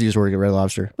of my friends used to work at Red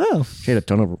Lobster. Oh. She had a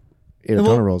ton of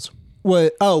rolls.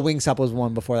 What? Oh, Wingstop was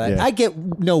one before that. Yeah. I get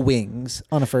no wings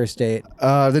on a first date.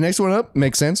 The next one up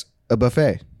makes sense. A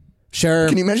buffet. Sure.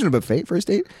 Can you imagine a buffet first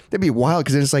date? That'd be wild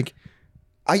because it's like,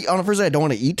 on a first date I don't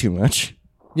want to eat too much.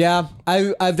 Yeah,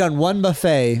 I've done one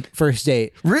buffet first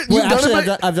date. You've Well, done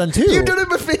actually, I've done two. You've done a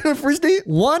buffet on a first date?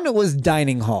 One was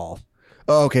dining hall.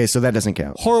 Oh, okay, so that doesn't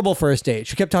count. Horrible first date.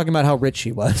 She kept talking about how rich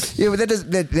she was. Yeah, but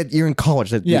that you're in college.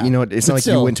 That Yeah, you know, it's but not like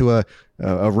still. you went to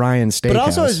a Ryan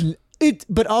Steakhouse.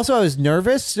 But also I was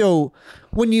nervous. So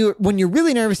when you're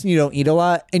really nervous and you don't eat a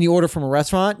lot and you order from a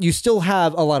restaurant, you still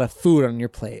have a lot of food on your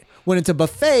plate. When it's a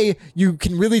buffet, you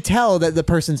can really tell that the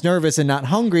person's nervous and not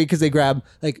hungry because they grab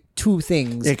like two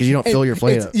things. Yeah, because you don't fill your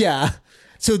plate up. Yeah.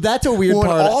 So that's a weird Well,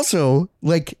 part. and also,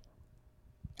 like,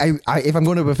 I if I'm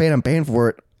going to a buffet and I'm paying for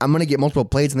it, I'm gonna get multiple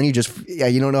plates, and then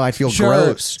you don't know. I feel Sure.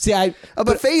 gross. See, A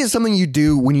buffet is something you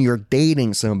do when you're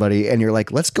dating somebody, and you're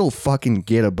like, let's go fucking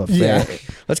get a buffet. Yeah.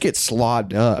 Let's get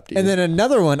slogged up, dude. And then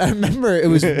another one, I remember it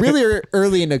was really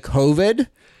early into COVID,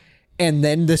 And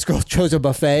then this girl chose a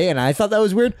buffet, and I thought that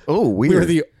was weird. Oh, weird. We were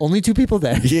the only two people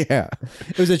there. Yeah.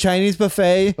 It was a Chinese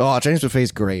buffet. Oh, Chinese buffet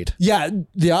is great. Yeah,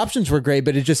 the options were great,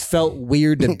 but it just felt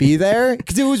weird to be there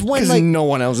because it was when Because like no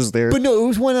one else is there. But no, it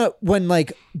was when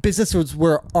like businesses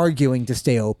were arguing to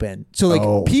stay open. So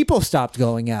like people stopped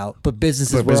going out, but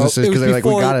businesses were. Businesses, 'cause they're like,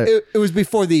 we got it. It was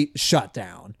before the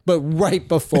shutdown, but right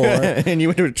before. And you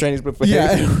went to a Chinese buffet.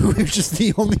 Yeah, we were just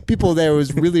the only people there. It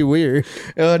was really weird.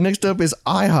 Next up is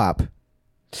IHOP.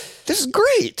 This is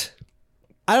great.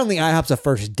 I don't think IHOP's a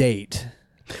first date.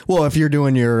 Well, if you're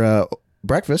doing your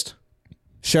breakfast.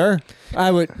 Sure,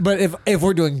 I would. But if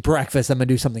we're doing breakfast, I'm gonna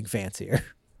do something fancier.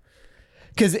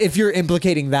 Because if you're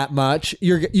implicating that much,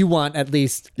 you want at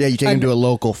least Yeah, you take them to a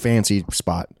local fancy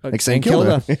spot like St.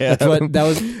 Kilda. Yeah. That's what that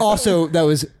was. Also, that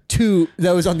was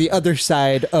on the other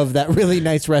side of that really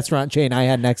nice restaurant chain I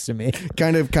had next to me.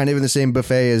 Kind of in the same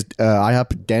buffet as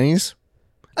IHOP Denny's.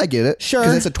 I get it. Sure.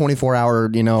 Because it's a 24-hour,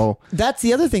 That's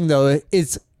the other thing, though,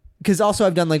 is because also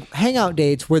I've done like hangout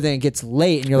dates where then it gets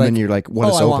late and you're like, when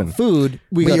it's I open. want food.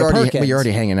 We But go to but Perkins. you're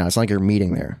already hanging out. It's not like you're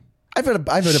meeting there. I've had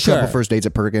a Sure. couple first dates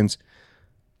at Perkins.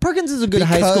 Perkins is a good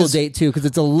high school date too because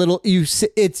it's a little you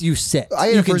sit. I had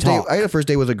You a can first date. talk. I had a first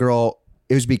date with a girl.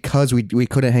 It was because we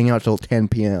couldn't hang out till 10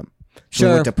 p.m. So we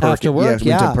Sure, went to Perkins. after work, we went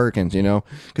yeah. to Perkins,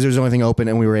 because it was the only thing open,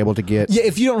 and we were able to get. Yeah,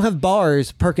 if you don't have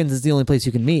bars, Perkins is the only place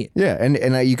you can meet. Yeah, and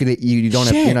you don't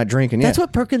have, you're not drinking. Yeah, That's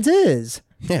what Perkins is.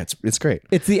 Yeah, it's great.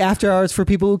 It's the after hours for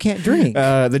people who can't drink.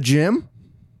 The gym.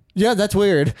 Yeah, that's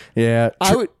weird. Yeah,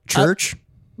 church.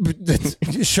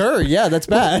 Sure, yeah, that's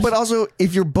bad. But also,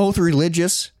 if you're both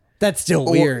religious, that's still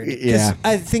weird. 'Cause yeah.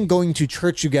 I think going to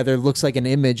church together looks like an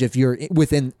image if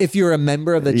you're a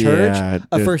member of the church. Yeah,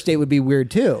 a first date would be weird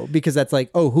too because that's like,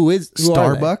 who are they?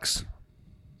 Starbucks.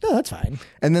 No, that's fine.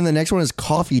 And then the next one is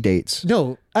coffee dates.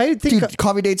 No, I think Dude,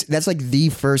 coffee dates, that's like the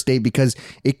first date because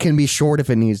it can be short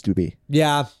if it needs to be.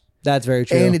 yeah, that's very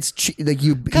true. And it's like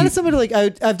kind of similar to like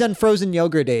I've done frozen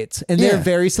yogurt dates, and they're Yeah.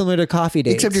 very similar to coffee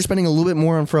dates. except you're spending a little bit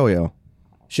more on froyo.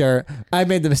 Sure, I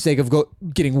made the mistake of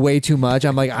getting way too much.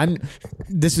 I'm like,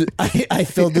 I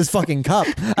filled this fucking cup.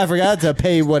 I forgot to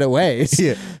pay what it weighs.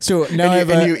 Yeah. So now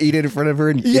And you eat it in front of her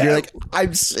and you're like,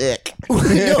 I'm sick. no,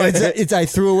 it's I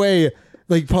threw away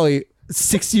like probably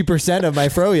 60% of my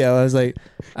froyo. I was like,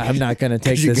 I'm not gonna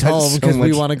take You this got home so because we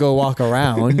much- want to go walk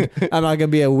around. I'm not gonna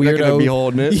be a weirdo. Not gonna be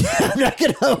holding it.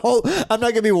 Yeah, I'm not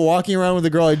gonna be walking around with a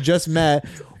girl I just met.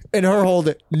 And her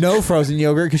hold no frozen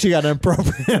yogurt because she got an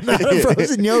appropriate amount of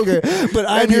frozen yogurt. But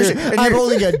I'm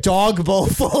holding a dog bowl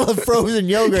full of frozen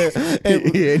yogurt.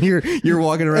 And Yeah, and you're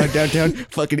walking around downtown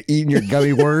fucking eating your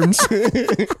gummy worms.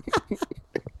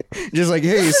 Just like,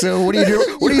 hey, so what do you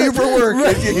do? What do you do for work?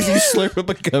 Right. You slurp up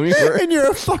a gummy worm. and you're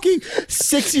a fucking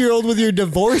 6-year-old with your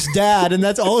divorced dad, and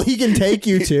that's all he can take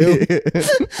you to.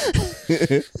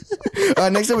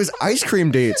 Next up is ice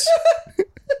cream dates.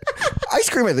 Ice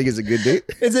cream, I think, is a good date.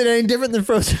 Is it any different than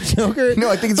frozen yogurt? No,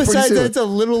 I think it's pretty Besides that, similar. it's a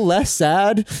little less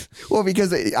sad. Well,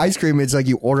 because ice cream, it's like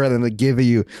you order it and they give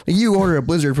you. Like you order a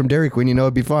Blizzard from Dairy Queen,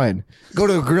 it'd be fine. Go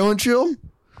to a Grill and Chill.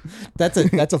 That's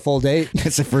a full date.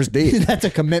 That's the first date That's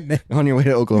a commitment. on your way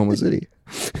to Oklahoma City.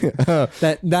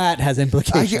 That has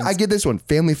implications. I get this one.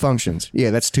 Family functions.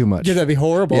 Yeah, that's too much. Yeah, that'd be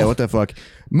horrible. Yeah, what the fuck?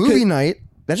 Movie night.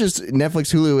 That's just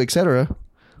Netflix, Hulu, etc.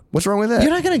 What's wrong with that?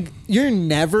 You're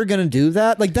never gonna do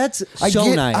that. Like that's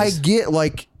so nice. I get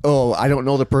like, oh, I don't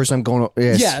know the person I'm going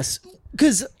to. Yes,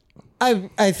 because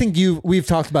I think we've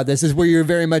talked about this is where you're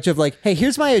very much of like, hey,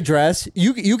 here's my address.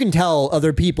 You can tell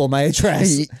other people my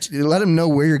address. Hey, let them know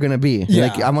where you're going to be. Yeah.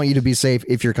 Like, I want you to be safe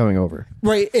if you're coming over.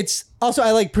 Right. It's also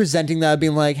I like presenting that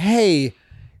being like, hey,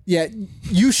 yeah,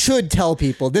 you should tell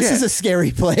people this is a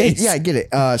scary place. Yeah, I get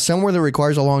it. Somewhere that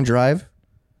requires a long drive.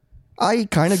 I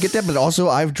kind of get that, but also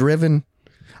I've driven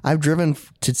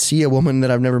to see a woman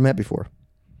that I've never met before.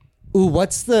 Ooh,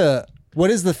 what is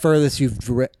the furthest you've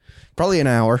driven? Probably an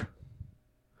hour.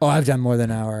 Oh, I've done more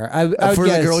than an hour. I would For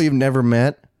guess, the girl you've never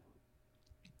met.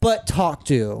 but talked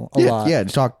to a lot. Yeah,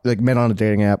 met on a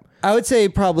dating app. I would say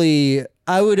probably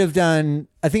I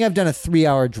think I've done a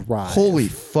 3-hour drive. Holy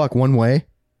fuck, one way?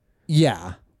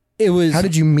 Yeah. It was How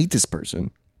did you meet this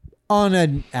person? on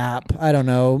an app. I don't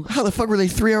know. How the fuck were they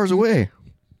 3 hours away?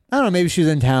 I don't know. Maybe she was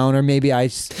in town or maybe I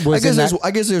was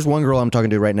I guess there's one girl I'm talking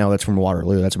to right now that's from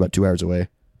Waterloo. That's about 2 hours away.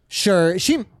 Sure.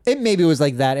 It maybe was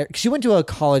like that. She went to a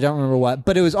college. I don't remember what,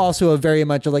 but it was also a very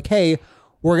much of like, hey,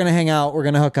 we're going to hang out. We're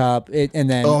going to hook up. And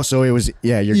then. Oh, so it was,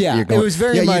 you're it going. was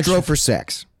very you much- drove for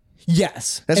sex.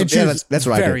 Yes. That's And what, she yeah, was that's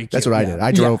what I very did. That's cute. what I did.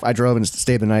 Yeah. I drove and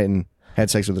stayed the night and had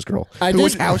sex with this girl. I who did-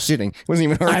 was house sitting. It wasn't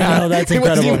even her I house. know, that's It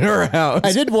wasn't incredible. even her house.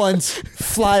 I did once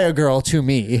fly a girl to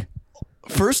me.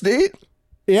 First date?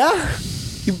 Yeah.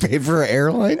 You paid for an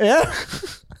airline? Yeah.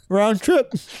 Round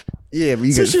trip. Yeah, but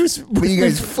you So guys, she was but you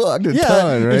guys fucked a Yeah.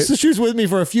 ton, right? So she was with me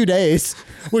for a few days,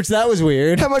 which that was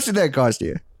weird. How much did that cost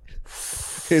you?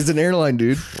 It's an airline,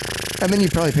 dude. And then you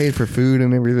probably paid for food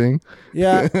and everything.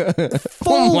 Yeah.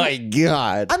 Oh my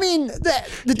god! I mean,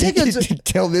 the tickets.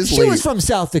 Tell this She lady. was from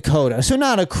South Dakota, so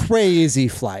not a crazy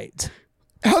flight.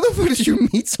 How the fuck did you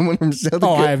meet someone from South Dakota?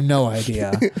 Oh, I have no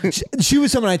idea. She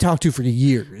was someone I talked to for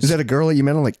years. Is that a girl that you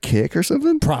met on like Kick or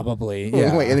something? Probably, Oh,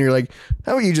 yeah. wait, and you're like,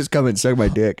 how about you just come and suck my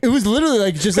dick? It was literally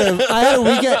like just I had a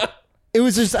weekend. It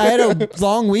was just I had a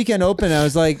long weekend open. I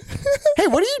was like, "Hey,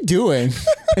 what are you doing?"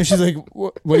 And she's like,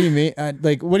 "What do you mean?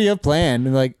 Like, what do you have planned?"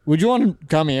 And like, "Would you want to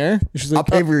come here?" And she's like, I'll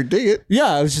pay for your ticket. "Yeah."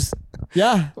 I was just,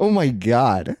 yeah. Oh my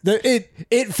god!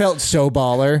 It felt so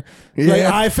baller. Like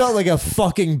Yeah. I felt like a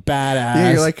fucking badass.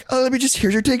 Yeah, you're like, oh, let me just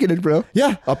here's your ticket, bro.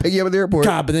 Yeah. I'll pick you up at the airport.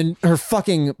 God, but then her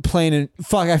fucking plane and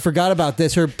I forgot about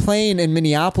this. Her plane in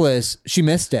Minneapolis, she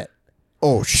missed it.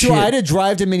 Oh shit! So I had to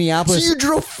drive to So Minneapolis. you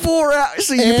drove 4 hours.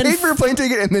 So you And- paid for a plane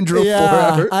ticket and then drove 4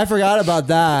 Yeah, hours. I forgot about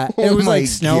that. Oh It was my like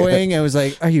snowing. It was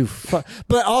like, are you?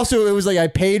 But also, it was like I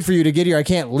paid for you to get here. I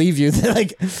can't leave you.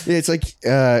 Like, Yeah, it's like,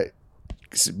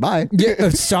 bye. yeah,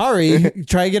 sorry.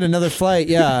 Try to get another flight.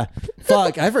 Yeah,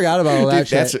 fuck. I forgot about all that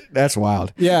Dude, shit. that's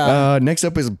wild. Yeah. Next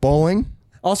up is bowling.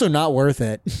 Also, not worth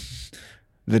it.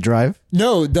 The drive.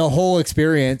 No, the whole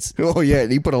experience. Oh yeah,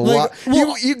 you put a Like, lot.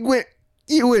 well-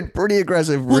 You went pretty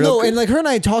aggressive. Well, real no, quick. and like her and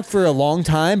I talked for a long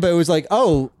time, but it was like,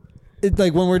 oh,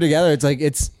 like when we're together, it's like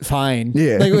it's fine.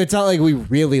 Yeah. like it's not like we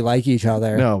really like each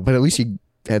other. no, but at least you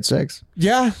had sex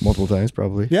Yeah, multiple times,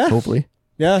 probably. Yeah. hopefully.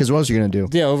 yeah, Because what else are you gonna do?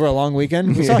 yeah. Over a long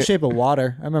weekend, we saw Shape of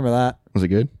Water. I remember that. Was it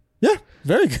good? Yeah,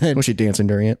 very good. Was she dancing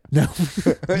during it? No,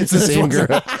 It's the same girl.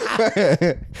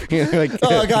 You're like,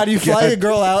 Oh god, you fly a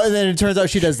girl out, and then it turns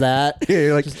out she does that. Yeah,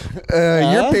 you're like,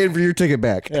 you're paying for your ticket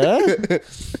back. Yeah.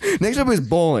 Next up is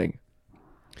bowling.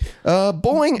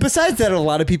 Bowling. Besides that, a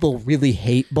lot of people really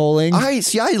hate bowling. I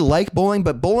like bowling,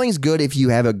 but bowling's good if you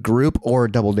have a group or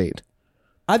a double date.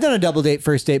 I've done a double date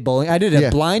first date bowling. I did a Yeah.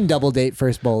 blind double date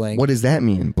first bowling. What does that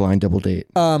mean? Blind double date.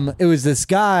 It was this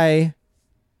guy,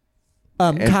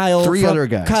 Kyle. three from, other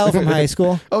guys. Kyle from high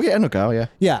school. Oh yeah, I know Kyle. Yeah.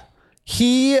 Yeah.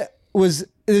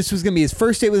 This was gonna be his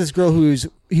first date with this girl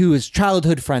he was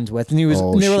childhood friends with, and they were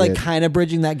like shit. kind of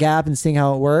bridging that gap and seeing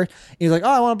how it worked. He was like, "Oh,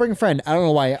 I want to bring a friend." I don't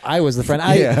know why I was the friend.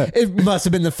 Yeah. It must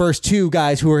have been the first two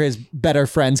guys who were his better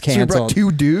friends So you brought canceled.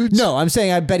 2 dudes? No, I'm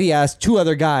saying I bet he asked 2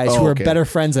 other guys who were okay. better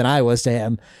friends than I was to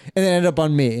him, and then ended up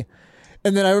on me.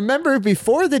 And then I remember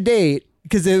before the date,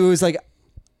 because it was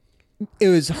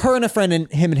her and a friend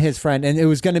and him and his friend, and it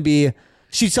was going to be,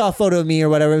 she saw a photo of me or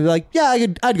whatever, and be like, yeah,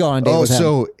 I'd go on a date Oh, with him.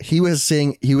 so he was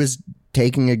saying he was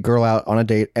taking a girl out on a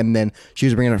date, and then she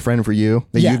was bringing a friend for you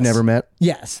that Yes. you've never met.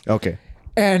 Yes. Okay.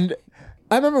 And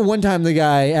I remember one time the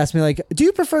guy asked me like, do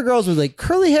you prefer girls with like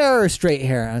curly hair or straight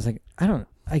hair? And I was like,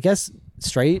 I guess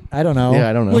straight. I don't know. Yeah,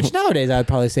 I don't know. Which nowadays I would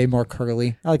probably say more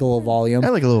curly. I like a little volume. I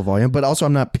like a little volume, but also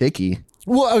I'm not picky.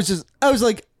 Well, I was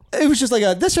like, it was just like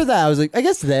a this or that. I was like, I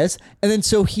guess this. And then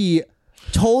so he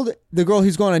told the girl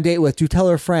he's going on a date with to tell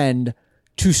her friend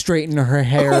to straighten her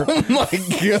hair. Oh my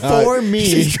god! For me.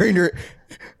 She trained her.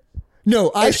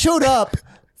 No, I showed up.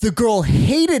 The girl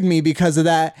hated me because of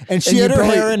that, and she And you had her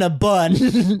probably- hair in a bun.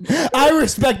 I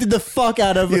respected the fuck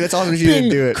out of Yeah, that's awesome she being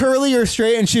didn't do it. curly or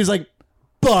straight, and she was like,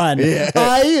 bun. Yeah.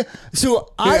 I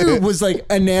was like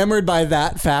enamored by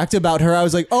that fact about her. I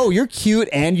was like, oh, you're cute,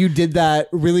 and you did that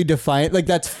really defiant. Like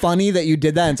that's funny that you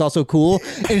did that, and it's also cool.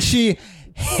 And she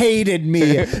hated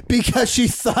me because she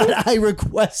thought I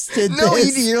requested No,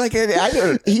 this. you're like I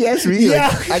don't. He asked me. Yeah.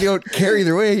 Like, I don't care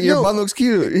either way. Your No. bun looks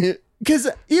cute. Because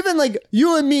even like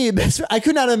you and me, I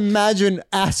could not imagine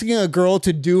asking a girl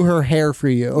to do her hair for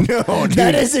you. No, dude.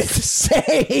 That is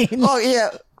insane. Oh yeah,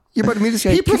 you're about to meet this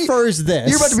guy. He Can prefers this.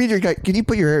 You're about to meet your guy. Can you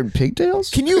put your hair in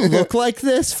pigtails? Can you look like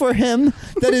this for him?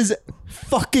 That is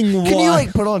fucking wild. Can you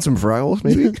like put on some Fraggles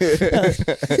maybe?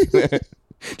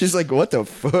 Just like what the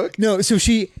fuck? No, so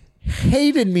she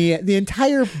hated me the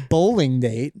entire bowling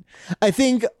date. I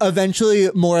think eventually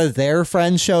more of their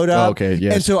friends showed up. Oh, okay,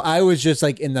 yes. And so I was just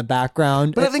like in the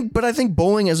background. But I think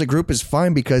bowling as a group is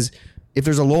fine because if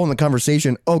there's a lull in the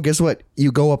conversation, oh, guess what?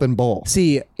 You go up and bowl.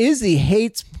 See, Izzy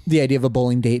hates the idea of a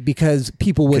bowling date because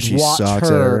people would 'Cause she watch sucks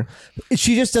at her. her.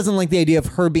 She just doesn't like the idea of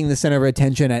her being the center of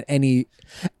attention at any.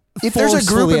 If there's a group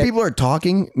forcefully of people are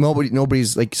talking,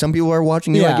 nobody's like some people are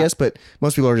watching you, Yeah. I guess, but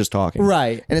most people are just talking.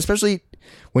 Right. And especially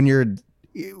when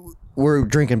we're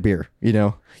drinking beer, you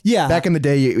know? Yeah. Back in the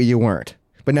day, you weren't.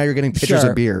 But now you're getting pitchers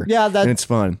Sure. of beer. Yeah, and it's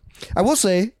fun. I will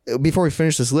say, before we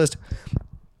finish this list,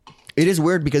 it is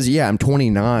weird because, yeah, I'm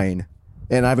 29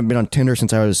 and I haven't been on Tinder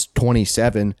since I was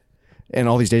 27 and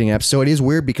all these dating apps. So it is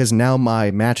weird because now my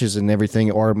matches and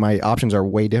everything or my options are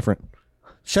way different.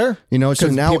 Sure. You know, so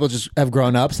now people just have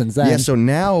grown up since then. Yeah, so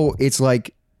now it's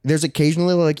like there's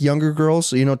occasionally like younger girls,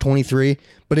 23,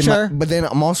 but Sure. but then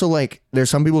I'm also like there's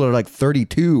some people that are like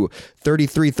 32,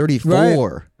 33,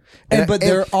 34. Right. But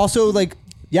they're also like,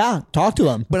 yeah, talk to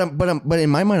them. But in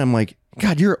my mind I'm like,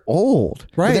 God, you're old.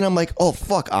 Right. But then I'm like, oh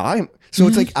fuck, it's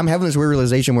like I'm having this weird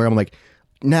realization where I'm like,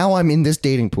 now I'm in this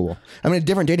dating pool. I'm in a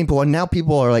different dating pool, and now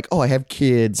people are like, "Oh, I have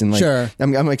kids," and like, Sure.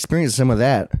 I'm experiencing some of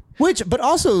that. But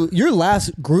also your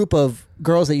last group of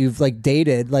girls that you've like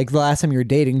dated, like the last time you were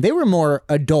dating, they were more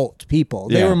adult people.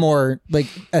 They Yeah. were more like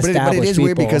established. But it is people.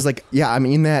 weird because like, yeah, I'm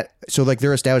in that. So like,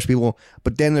 they're established people,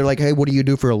 but then they're like, "Hey, what do you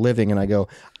do for a living?" And I go,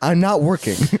 "I'm not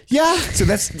working." yeah, So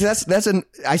that's an.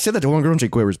 I said that to one girl and she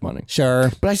quit responding.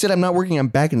 sure, But I said I'm not working. I'm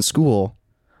back in school.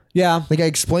 yeah. Like I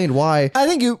explained why. I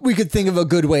think we could think of a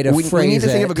good way to We phrase need to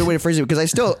it. think of a good way to phrase it because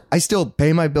I still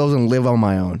pay my bills and live on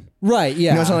my own. Right,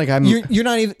 yeah. it's not like I'm- You're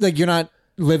not even like you're not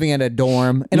living in a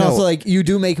dorm, and No. also like you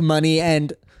do make money,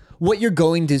 and what you're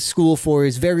going to school for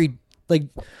is very like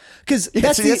because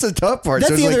that's the tough part. That's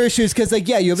So it's the other like- issue is because like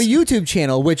yeah, you have a YouTube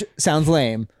channel, which sounds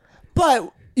lame,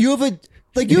 but you have a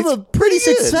pretty pretty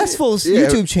good. successful Yeah.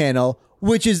 YouTube channel,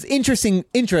 which is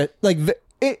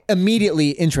immediately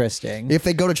interesting. If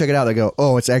they go to check it out, they go,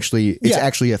 "Oh, it's actually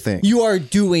a thing." You are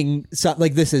doing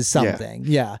like this is something,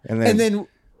 yeah. And then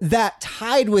that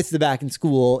tied with the back in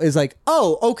school is like,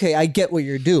 oh, okay, I get what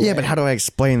you're doing. Yeah, but how do I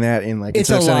explain that in like It's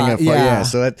instead of a setting lot, up? yeah.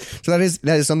 So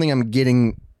that is something I'm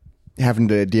having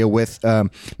to deal with.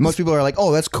 Most people are like,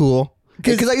 "Oh, that's cool,"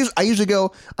 because I usually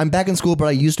go, "I'm back in school, but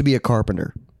I used to be a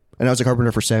carpenter." And I was a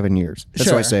carpenter for 7 years. That's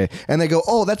what I Sure. say. And they go,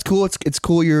 "Oh, that's cool. It's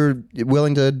cool. You're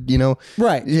willing to,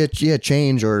 Right. Yeah,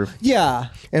 change or." Yeah.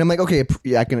 And I'm like, "Okay,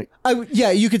 yeah, I can."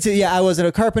 You could say, yeah, I wasn't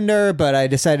a carpenter, but I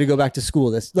decided to go back to school.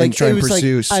 try it and was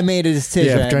pursue like I made a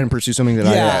decision. Yeah, trying to pursue something that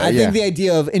I think the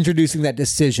idea of introducing that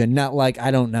decision, not like, I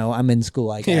don't know, I'm in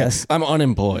school, I guess. I'm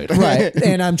unemployed. Right.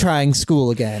 And I'm trying school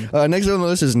again. Next on the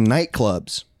list is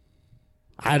nightclubs.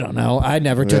 I don't know. I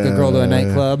never took a girl to a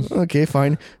nightclub. Okay,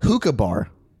 fine. Hookah bar.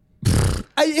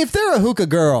 If they're a hookah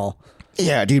girl,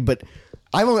 Yeah, dude, but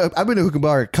I've been to a hookah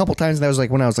bar a couple times, and that was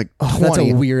like when I was like 20. that's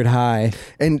a weird high.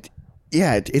 And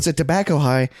yeah, it's a tobacco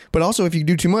high, but also if you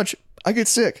do too much, I get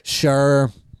sick.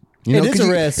 Sure. You know, It is 'cause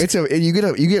a risk. You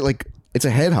get like it's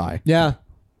a head high. Yeah.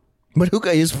 But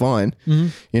hookah is fun.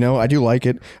 I do like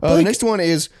it. The next one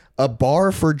is a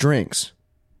bar for drinks.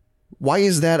 Why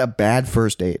is that a bad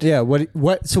first date? Yeah.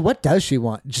 What? So what does she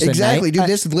want? Just Exactly, a night?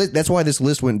 dude. That's why this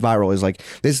list went viral. Is like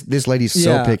this lady's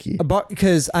so picky.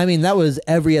 Because I mean, that was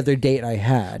every other date I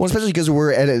had. Well, especially because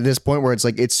we're at this point where it's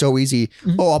like it's so easy.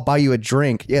 Oh, I'll buy you a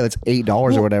drink. Yeah, that's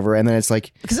 $8 or whatever, and then it's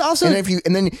like Because also, and if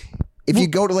you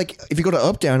go to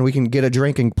Uptown, we can get a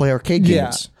drink and play arcade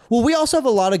games. Well, we also have a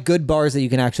lot of good bars that you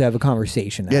can actually have a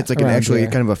conversation at. Yeah, it's like around actually here.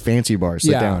 kind of a fancy bar.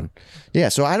 Sit down. Yeah,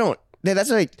 so I don't.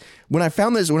 That's like when I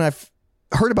found this when I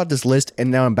heard about this list and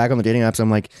now I'm back on the dating apps. I'm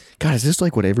like, God, is this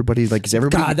like what everybody like? Is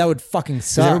everybody? God, that would fucking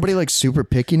suck. Is everybody like super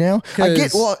picky now? I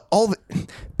get 'Cause- all the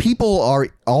people are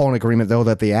all in agreement though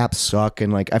that the apps suck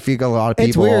and like I feel like a lot of It's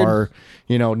people weird. are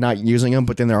not using them,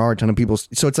 but then there are a ton of people.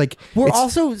 So it's like We're it's-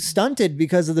 also stunted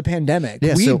because of the pandemic.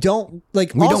 Yeah, we so don't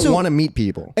like. we also, don't want to meet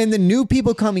people. And the new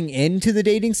people coming into the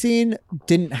dating scene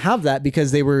didn't have that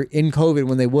because they were in COVID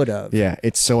when they would have. Yeah,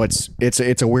 it's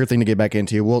a weird thing to get back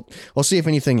into. We'll see if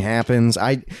anything happens.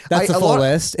 That's the full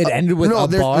list. It ended with a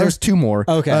bar. There's two more.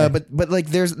 Okay. but like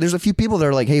there's a few people that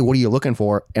are like, hey, what are you looking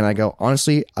for? And I go,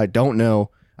 honestly, I don't know.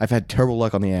 I've had terrible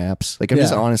luck on the apps. Like I'm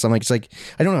just Yeah. honest. I'm like, it's like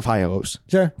I don't have high hopes.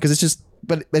 Sure. Because it's just.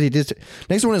 But it is.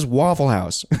 Next one is Waffle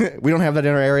House. We don't have that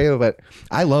in our area, but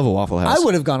I love a Waffle House. I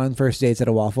would have gone on first dates at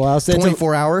a Waffle House. It's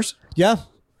 24 hours. yeah.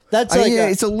 That's like Yeah,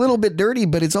 it's a little bit dirty,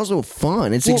 but it's also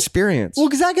fun. It's experience. well,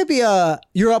 because that could be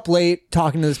you're up late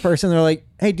talking to this person. They're like,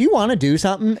 hey, do you want to do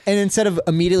something? And instead of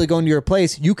immediately going to your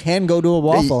place, you can go to a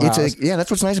Waffle House.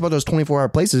 That's what's nice about those 24-hour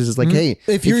places. Is like, hey,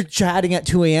 if you're chatting at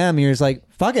 2 a.m., you're just like,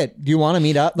 fuck it. Do you want to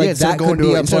meet up? Like instead that of could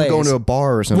be a instead place. of going to a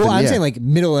bar or something. Well, I'm yeah. saying like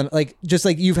middle and like just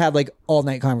like you've had like all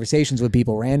night conversations with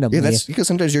people randomly. Yeah, that's because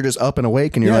sometimes you're just up and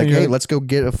awake and you're Yeah, like, you're hey, like- let's go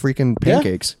get a freaking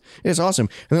pancakes. Yeah. It's awesome.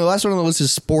 And then the last one on the list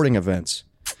is sporting events.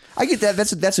 I get that.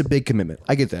 That's a big commitment.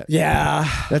 I get that. Yeah.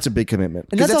 That's a big commitment.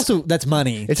 And that's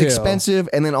money. It's too. expensive,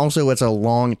 and then also it's a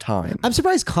long time. I'm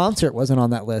surprised concert wasn't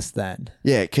on that list then.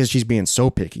 Yeah, because she's being so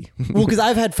picky. Well, because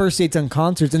I've had first dates on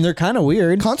concerts, and they're kind of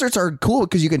weird. Concerts are cool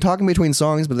because you can talk in between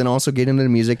songs, but then also get into the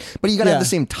music. But you gotta have the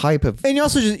same type of. And you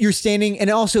also you're standing, and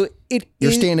also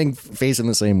you're standing facing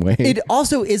the same way. It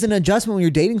also is an adjustment when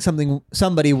you're dating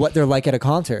somebody what they're like at a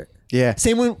concert. Yeah.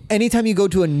 Same when anytime you go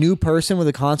to a new person with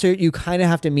a concert, you kind of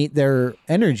have to meet their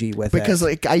energy with it. Because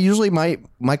like I usually my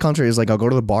concert is like I'll go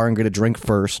to the bar and get a drink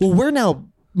first. Well, we're now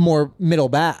more middle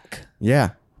back.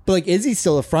 Yeah. But like Izzy's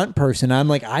still a front person. I'm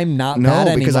like I'm not no,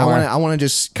 that because anymore. I want to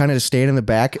just kind of stand in the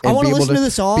back and I want be to able listen to the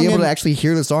song, be able to actually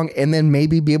hear the song, and then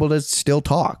maybe be able to still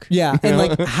talk. Yeah, and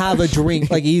like have a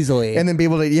drink like easily, and then be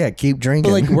able to keep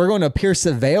drinking. But like we're going to Pierce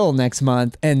the Veil next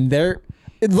month, and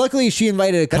luckily she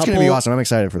invited a couple. That's gonna be awesome. I'm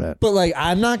excited for that. But like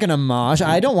I'm not gonna mosh.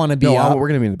 I don't want to be. No, we're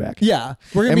gonna be in the back. Yeah,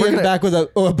 we're gonna be in the back with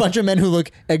a bunch of men who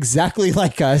look exactly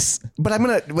like us. But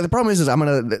the problem is I'm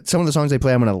gonna some of the songs they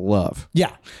play I'm gonna love.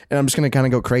 Yeah, and I'm just gonna kind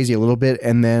of go crazy a little bit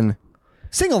and then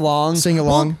sing along.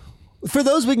 Well, for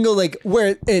those we can go like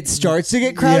where it starts to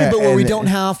get crowded, but where we don't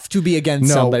have to be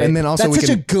against somebody. And then also that's such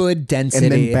a good density.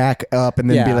 And then back up and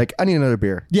then be like, I need another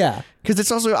beer. Yeah, because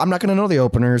it's also I'm not gonna know the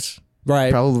openers.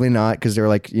 Right. Probably not because they're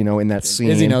like, in that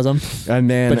scene. Izzy knows them. And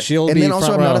then,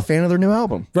 also I'm not a fan of their new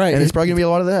album. Right. And it's probably going to be a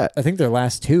lot of that. I think their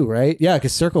last two, right? Yeah,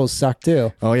 because Circles suck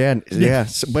too. Oh, yeah. Yeah.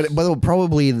 But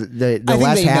probably the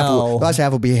last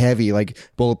half will be heavy, like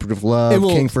Bulletproof Love,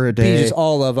 King for a Day. Just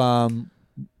all of,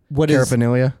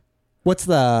 Paraphernalia. What's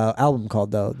the album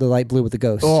called, though? The Light Blue with the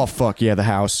Ghost. Oh, fuck. Yeah, The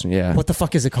House. Yeah. What the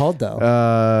fuck is it called,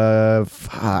 though?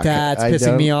 Fuck. That's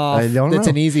pissing me off. I don't know. It's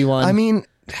an easy one. I mean...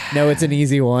 No, it's an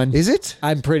easy one. Is it?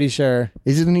 I'm pretty sure.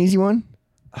 Is it an easy one?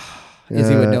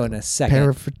 Izzy would know in a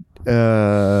second.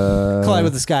 Collide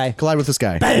with the Sky. Collide with the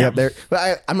Sky. Bam! Yep, there.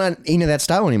 But I'm not into that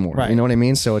style anymore. Right. You know what I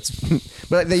mean? So it's,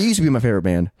 but they used to be my favorite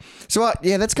band. So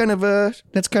yeah, that's kind of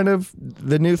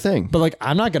the new thing. But like,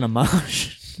 I'm not gonna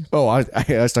mosh. Oh, I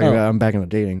was talking about I'm back into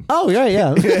dating. Oh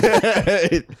yeah.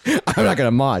 I'm not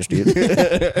gonna mosh, dude.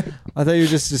 I thought you were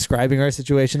just describing our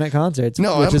situation at concerts.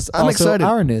 No, which is I'm also excited.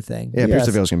 our new thing. Yeah, Pierce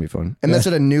the Veil's gonna be fun, and that's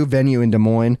at a new venue in Des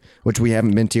Moines, which we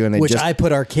haven't been to, and I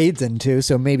put arcades into,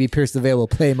 so maybe Pierce the Veil will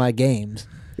play my games.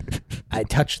 I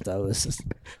touched those,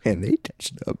 and they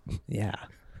touched them. Yeah,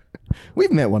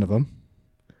 we've met one of them.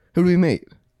 Who did we meet?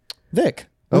 Vic.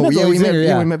 Oh yeah, we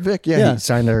met Vic. Yeah, he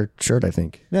signed our shirt, I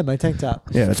think. Yeah, my tank top.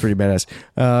 Yeah, that's pretty badass.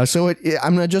 So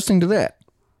I'm adjusting to that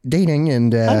dating,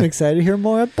 and I'm excited to hear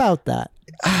more about that.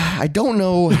 I don't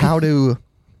know how to,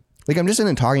 like, I'm just in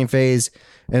the talking phase,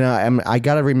 and I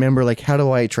gotta remember like how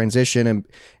do I transition, and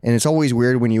it's always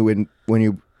weird when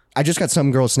you I just got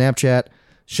some girl Snapchat,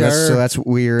 sure, so that's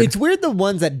weird. It's weird the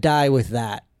ones that die with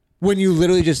that. When you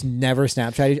literally just never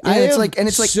Snapchat. Yeah, it's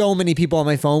like so many people on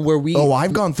my phone where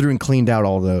I've gone through and cleaned out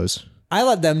all those. I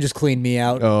let them just clean me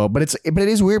out. Oh, but it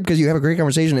is weird because you have a great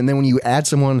conversation, and then when you add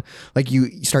someone, like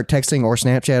you start texting or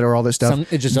Snapchat or all this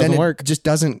stuff, it just doesn't work. It just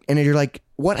doesn't, and you're like,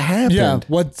 what happened? Yeah,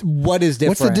 what is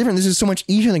different? What's the difference? This is so much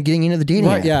easier than getting into the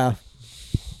dating app. Yeah.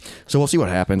 So we'll see what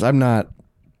happens. I'm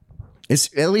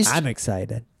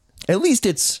excited. At least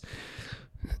it's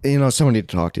somebody to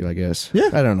talk to, I guess. Yeah.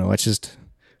 I don't know. It's just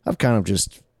I've kind of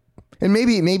just, and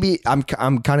maybe I'm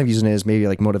kind of using it as maybe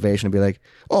like motivation to be like,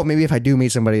 oh, maybe if I do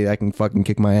meet somebody, I can fucking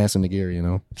kick my ass into gear,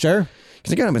 Sure.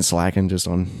 Because I kind of been slacking just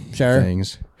on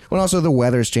things. Well, also the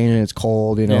weather's changing. It's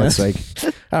cold. It's like,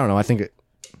 I don't know. I think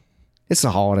it's the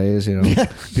holidays.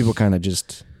 People kind of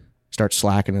just start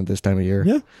slacking at this time of year.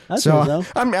 Yeah. So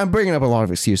I'm bringing up a lot of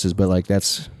excuses, but like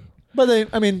that's. But they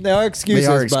are excuses.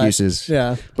 They are excuses.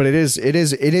 Yeah. But it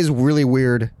is really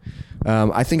weird.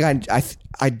 I think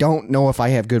I don't know if I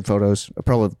have good photos.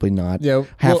 Probably not. Yeah,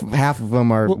 half of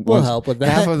them are. We'll help with that.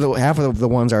 Half of the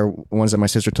ones are ones that my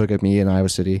sister took of me in Iowa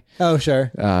City. Oh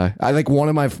sure. I like one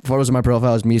of my photos of my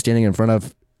profile is me standing in front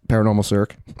of Paranormal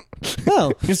Cirque.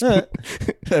 Oh, just have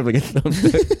like a thumbs.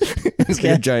 It's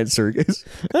like a giant circus.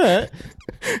 All right.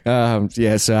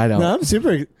 Yeah, so I don't. No, I'm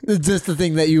super. It's just the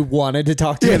thing that you wanted to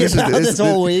talk to me about this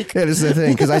whole week. Yeah, this is the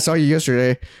thing because I saw you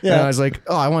yesterday, and I was like,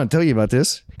 oh, I want to tell you about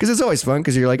this because it's always fun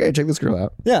because you're like, hey, check this girl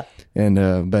out. Yeah.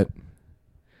 And but.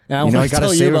 I want to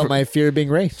tell you about my fear of being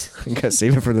raped. You gotta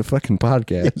save it for the fucking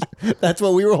podcast. Yeah, that's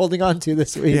what we were holding on to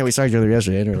this week. Yeah, we saw each other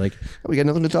yesterday and we're like, oh, we got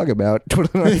nothing to talk about.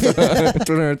 Twiddling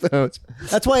our thumbs.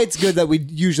 That's why it's good that we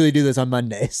usually do this on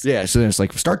Mondays. Yeah, so then it's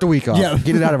like, start the week off. Yeah.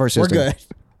 Get it out of our system. We're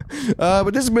good.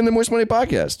 But this has been the Moist Money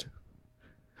Podcast.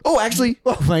 Oh, actually.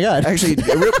 Oh my God. Actually,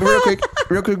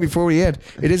 real quick before we end,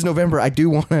 it is November. I do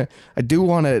want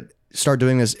to start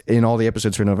doing this in all the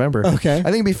episodes for November. Okay. I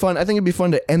think it'd be fun. I think it'd be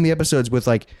fun to end the episodes with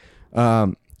like,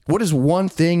 what is one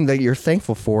thing that you're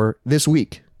thankful for this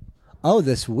week? Oh,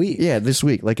 this week. Yeah, this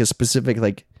week, like a specific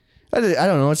like, I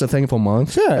don't know. It's a thankful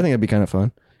month. Sure. I think it'd be kind of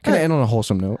fun. Kind of end on a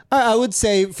wholesome note. I would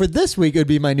say for this week it would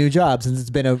be my new job, since it's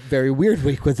been a very weird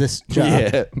week with this job.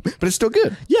 Yeah, but it's still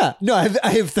good. Yeah. No, I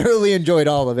have thoroughly enjoyed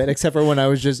all of it, except for when I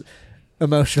was just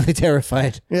emotionally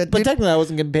terrified. Yeah, but dude, technically I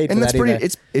wasn't getting paid for and that that's pretty.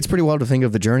 either. It's pretty wild to think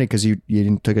of the journey because you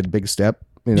took a big step.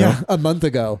 You know? Yeah, a month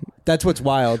ago. That's what's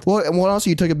wild. Well, and what else?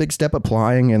 You took a big step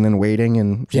applying and then waiting,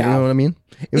 and you know what I mean.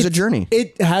 It was a journey.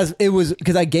 It was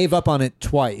because I gave up on it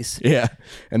twice. Yeah,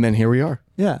 and then here we are.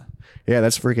 Yeah. Yeah,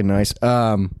 that's freaking nice.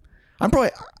 I'm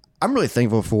really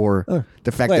thankful for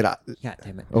the fact Wait. that God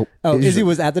damn it. Oh, Izzy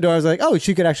was at the door. I was like, oh,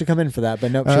 she could actually come in for that,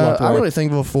 but nope, she walked away. I'm really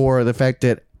thankful for the fact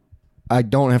that I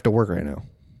don't have to work right now.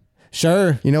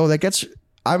 Sure. You know,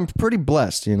 I'm pretty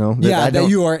blessed, you know. That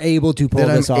you are able to pull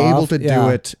that this I'm off. able to do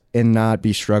it and not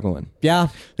be struggling. Yeah. I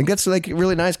think that's like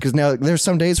really nice because now there's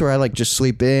some days where I like just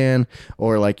sleep in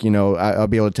or like, you know, I'll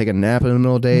be able to take a nap in the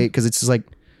middle of the day because it's just like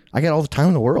I got all the time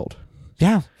in the world.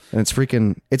 Yeah. And it's like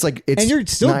and you're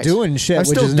still nice. doing shit, I'm which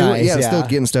still is doing, nice. yeah, I'm still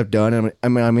getting stuff done.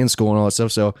 I'm in school and all that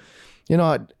stuff. So, you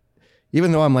know,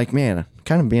 even though I'm like, man, I'm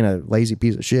kind of being a lazy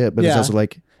piece of shit, but it's also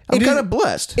like I'm kind of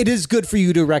blessed. It is good for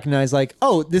you to recognize, like,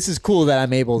 oh, this is cool that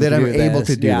I'm able to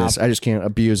do this. I just can't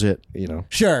abuse it, you know.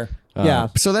 Sure. Yeah.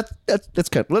 So that's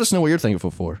kind of, let us know what you're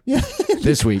thankful for. Yeah.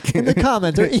 This week. In the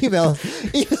comments or email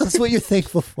us what you're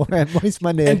thankful for at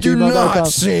moistmonday@gmail.com. And do not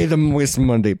say the Moist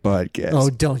Monday podcast. Oh,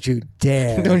 don't you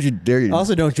dare. Don't you dare.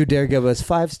 Also, don't you dare give us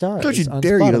 5 stars. Don't you on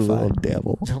dare, Spotify. you little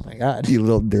devil. Oh my God. You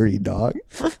little dirty dog.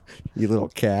 You little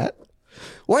cat.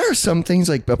 Why are some things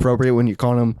like appropriate when you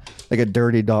call them like a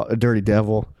dirty dog, a dirty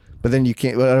devil, but then you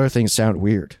can't, but other things sound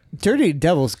weird? Dirty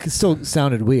devils still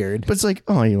sounded weird. But it's like,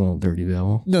 oh, you little dirty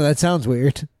devil. No, that sounds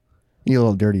weird. You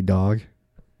little dirty dog.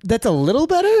 That's a little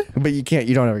better? But you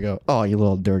don't ever go, oh, you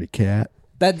little dirty cat.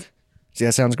 See,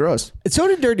 that sounds gross. So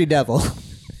did Dirty Devil.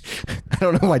 I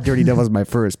don't know why Dirty Devil's my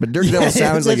first, but Dirty Devil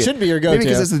sounds like it should be your go-to. Maybe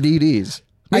because it's the DDs.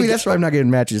 Maybe that's why I'm not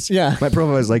getting matches. Yeah. My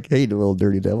profile is like, hey, you little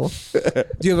dirty devil. Do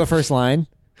you have a first line?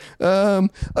 One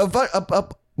of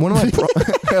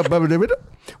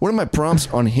my prompts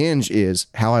on Hinge is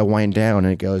how I wind down,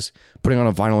 and it goes putting on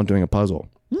a vinyl and doing a puzzle.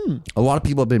 A lot of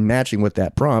people have been matching with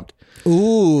that prompt.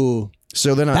 Ooh.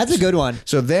 So then that's a good one.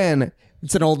 So then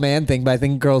it's an old man thing, but I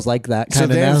think girls like that kind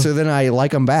of now. So then I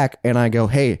like them back, and I go,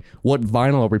 hey, what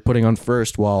vinyl are we putting on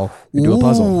first while we do a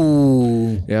puzzle?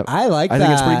 Ooh. Yep. I like that. I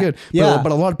think it's pretty good. Yeah.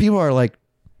 But a lot of people are like,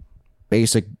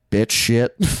 basic bitch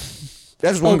shit.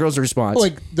 That's one girl's response.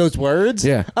 Like those words?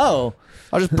 Yeah. Oh.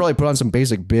 I'll just probably put on some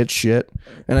basic bitch shit,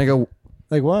 and I go,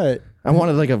 like what? I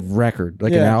wanted like a record,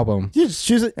 like an album. And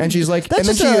she's like, and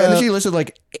then she listed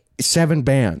like 7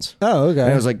 bands. Oh, okay.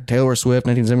 And it was like Taylor Swift,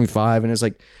 1975, and it's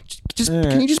like,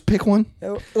 can you just pick one?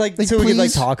 Like so we could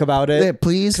like talk about it. Yeah,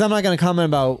 please. Because I'm not gonna comment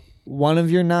about one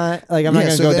of your not like I'm not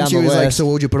gonna go down the list. So then she was like, so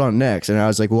what would you put on next? And I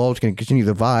was like, well, I'm just gonna continue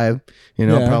the vibe, you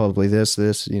know, probably this,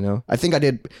 you know. I think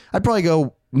I'd probably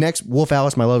go next. Wolf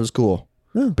Alice, My Love Is Cool.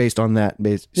 Based on that,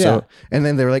 so and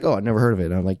then they were like, "Oh, I've never heard of it."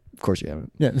 And I'm like, "Of course you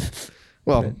haven't." Yeah.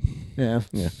 Well, yeah.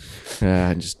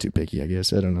 I'm just too picky, I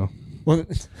guess. I don't know. Well,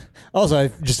 also,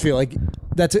 I just feel like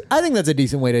I think that's a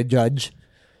decent way to judge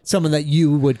someone that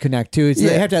you would connect to.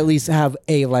 They have to at least have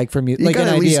a like for music, like an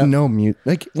at idea. Least know mute.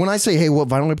 Like when I say, "Hey, what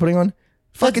vinyl are we putting on?"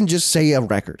 Fucking just say a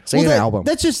record, say an album.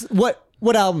 That's just what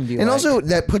album do you and like? also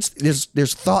that puts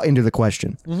there's thought into the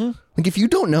question. Mm-hmm. Like if you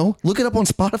don't know, look it up on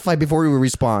Spotify before we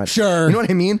respond. Sure. You know what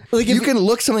I mean? Like you can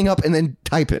look something up and then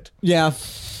type it. Yeah.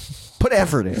 Put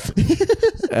effort in.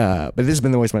 But this has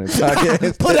been the Waste Money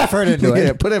Podcast. Put effort into it.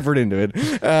 Yeah, put effort into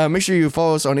it. Make sure you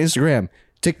follow us on Instagram,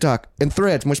 TikTok, and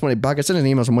Threads. Moist Money Podcast. Send an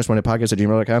email to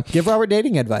moistmoneypodcast@gmail.com. Give Robert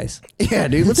dating advice. Yeah,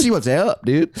 dude. Let's see what's up,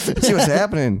 dude. Let's see what's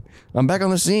happening. I'm back on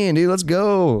the scene, dude. Let's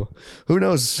go. Who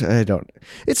knows? I don't.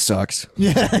 It sucks.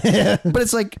 Yeah. But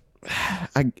it's like,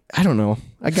 I don't know.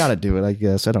 I gotta do it, I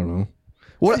guess. I don't know.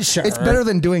 What? Sure. It's better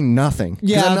than doing nothing.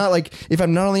 Yeah. I'm not like, if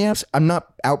I'm not on the apps, I'm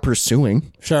not out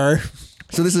pursuing. Sure.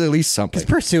 So this is at least something.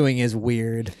 Pursuing is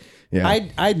weird. Yeah.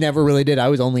 I never really did. I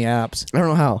was only apps. I don't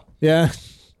know how. Yeah.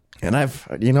 And I've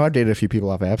dated a few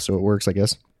people off apps, so it works, I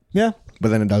guess. Yeah. But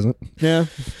then it doesn't. Yeah.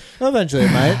 Eventually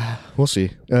it might. We'll see.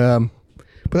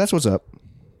 But that's what's up.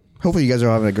 Hopefully you guys are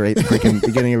having a great freaking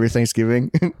beginning of your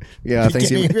Thanksgiving. Yeah,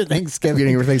 Beginning of your Thanksgiving.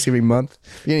 Beginning of your Thanksgiving month.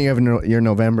 Beginning of your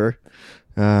November.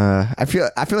 I feel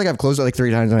like I've closed it like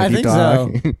 3 times. And I keep think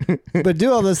so. But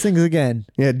do all those things again.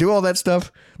 Yeah, do all that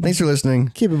stuff. Thanks for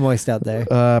listening. Keep it moist out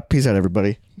there. Peace out,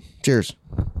 everybody. Cheers.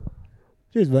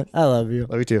 Cheers, bud. I love you.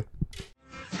 Love you too.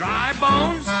 Dry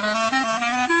bones,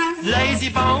 lazy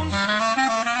bones,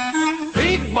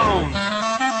 big bones,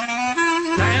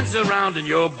 dance around in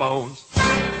your bones.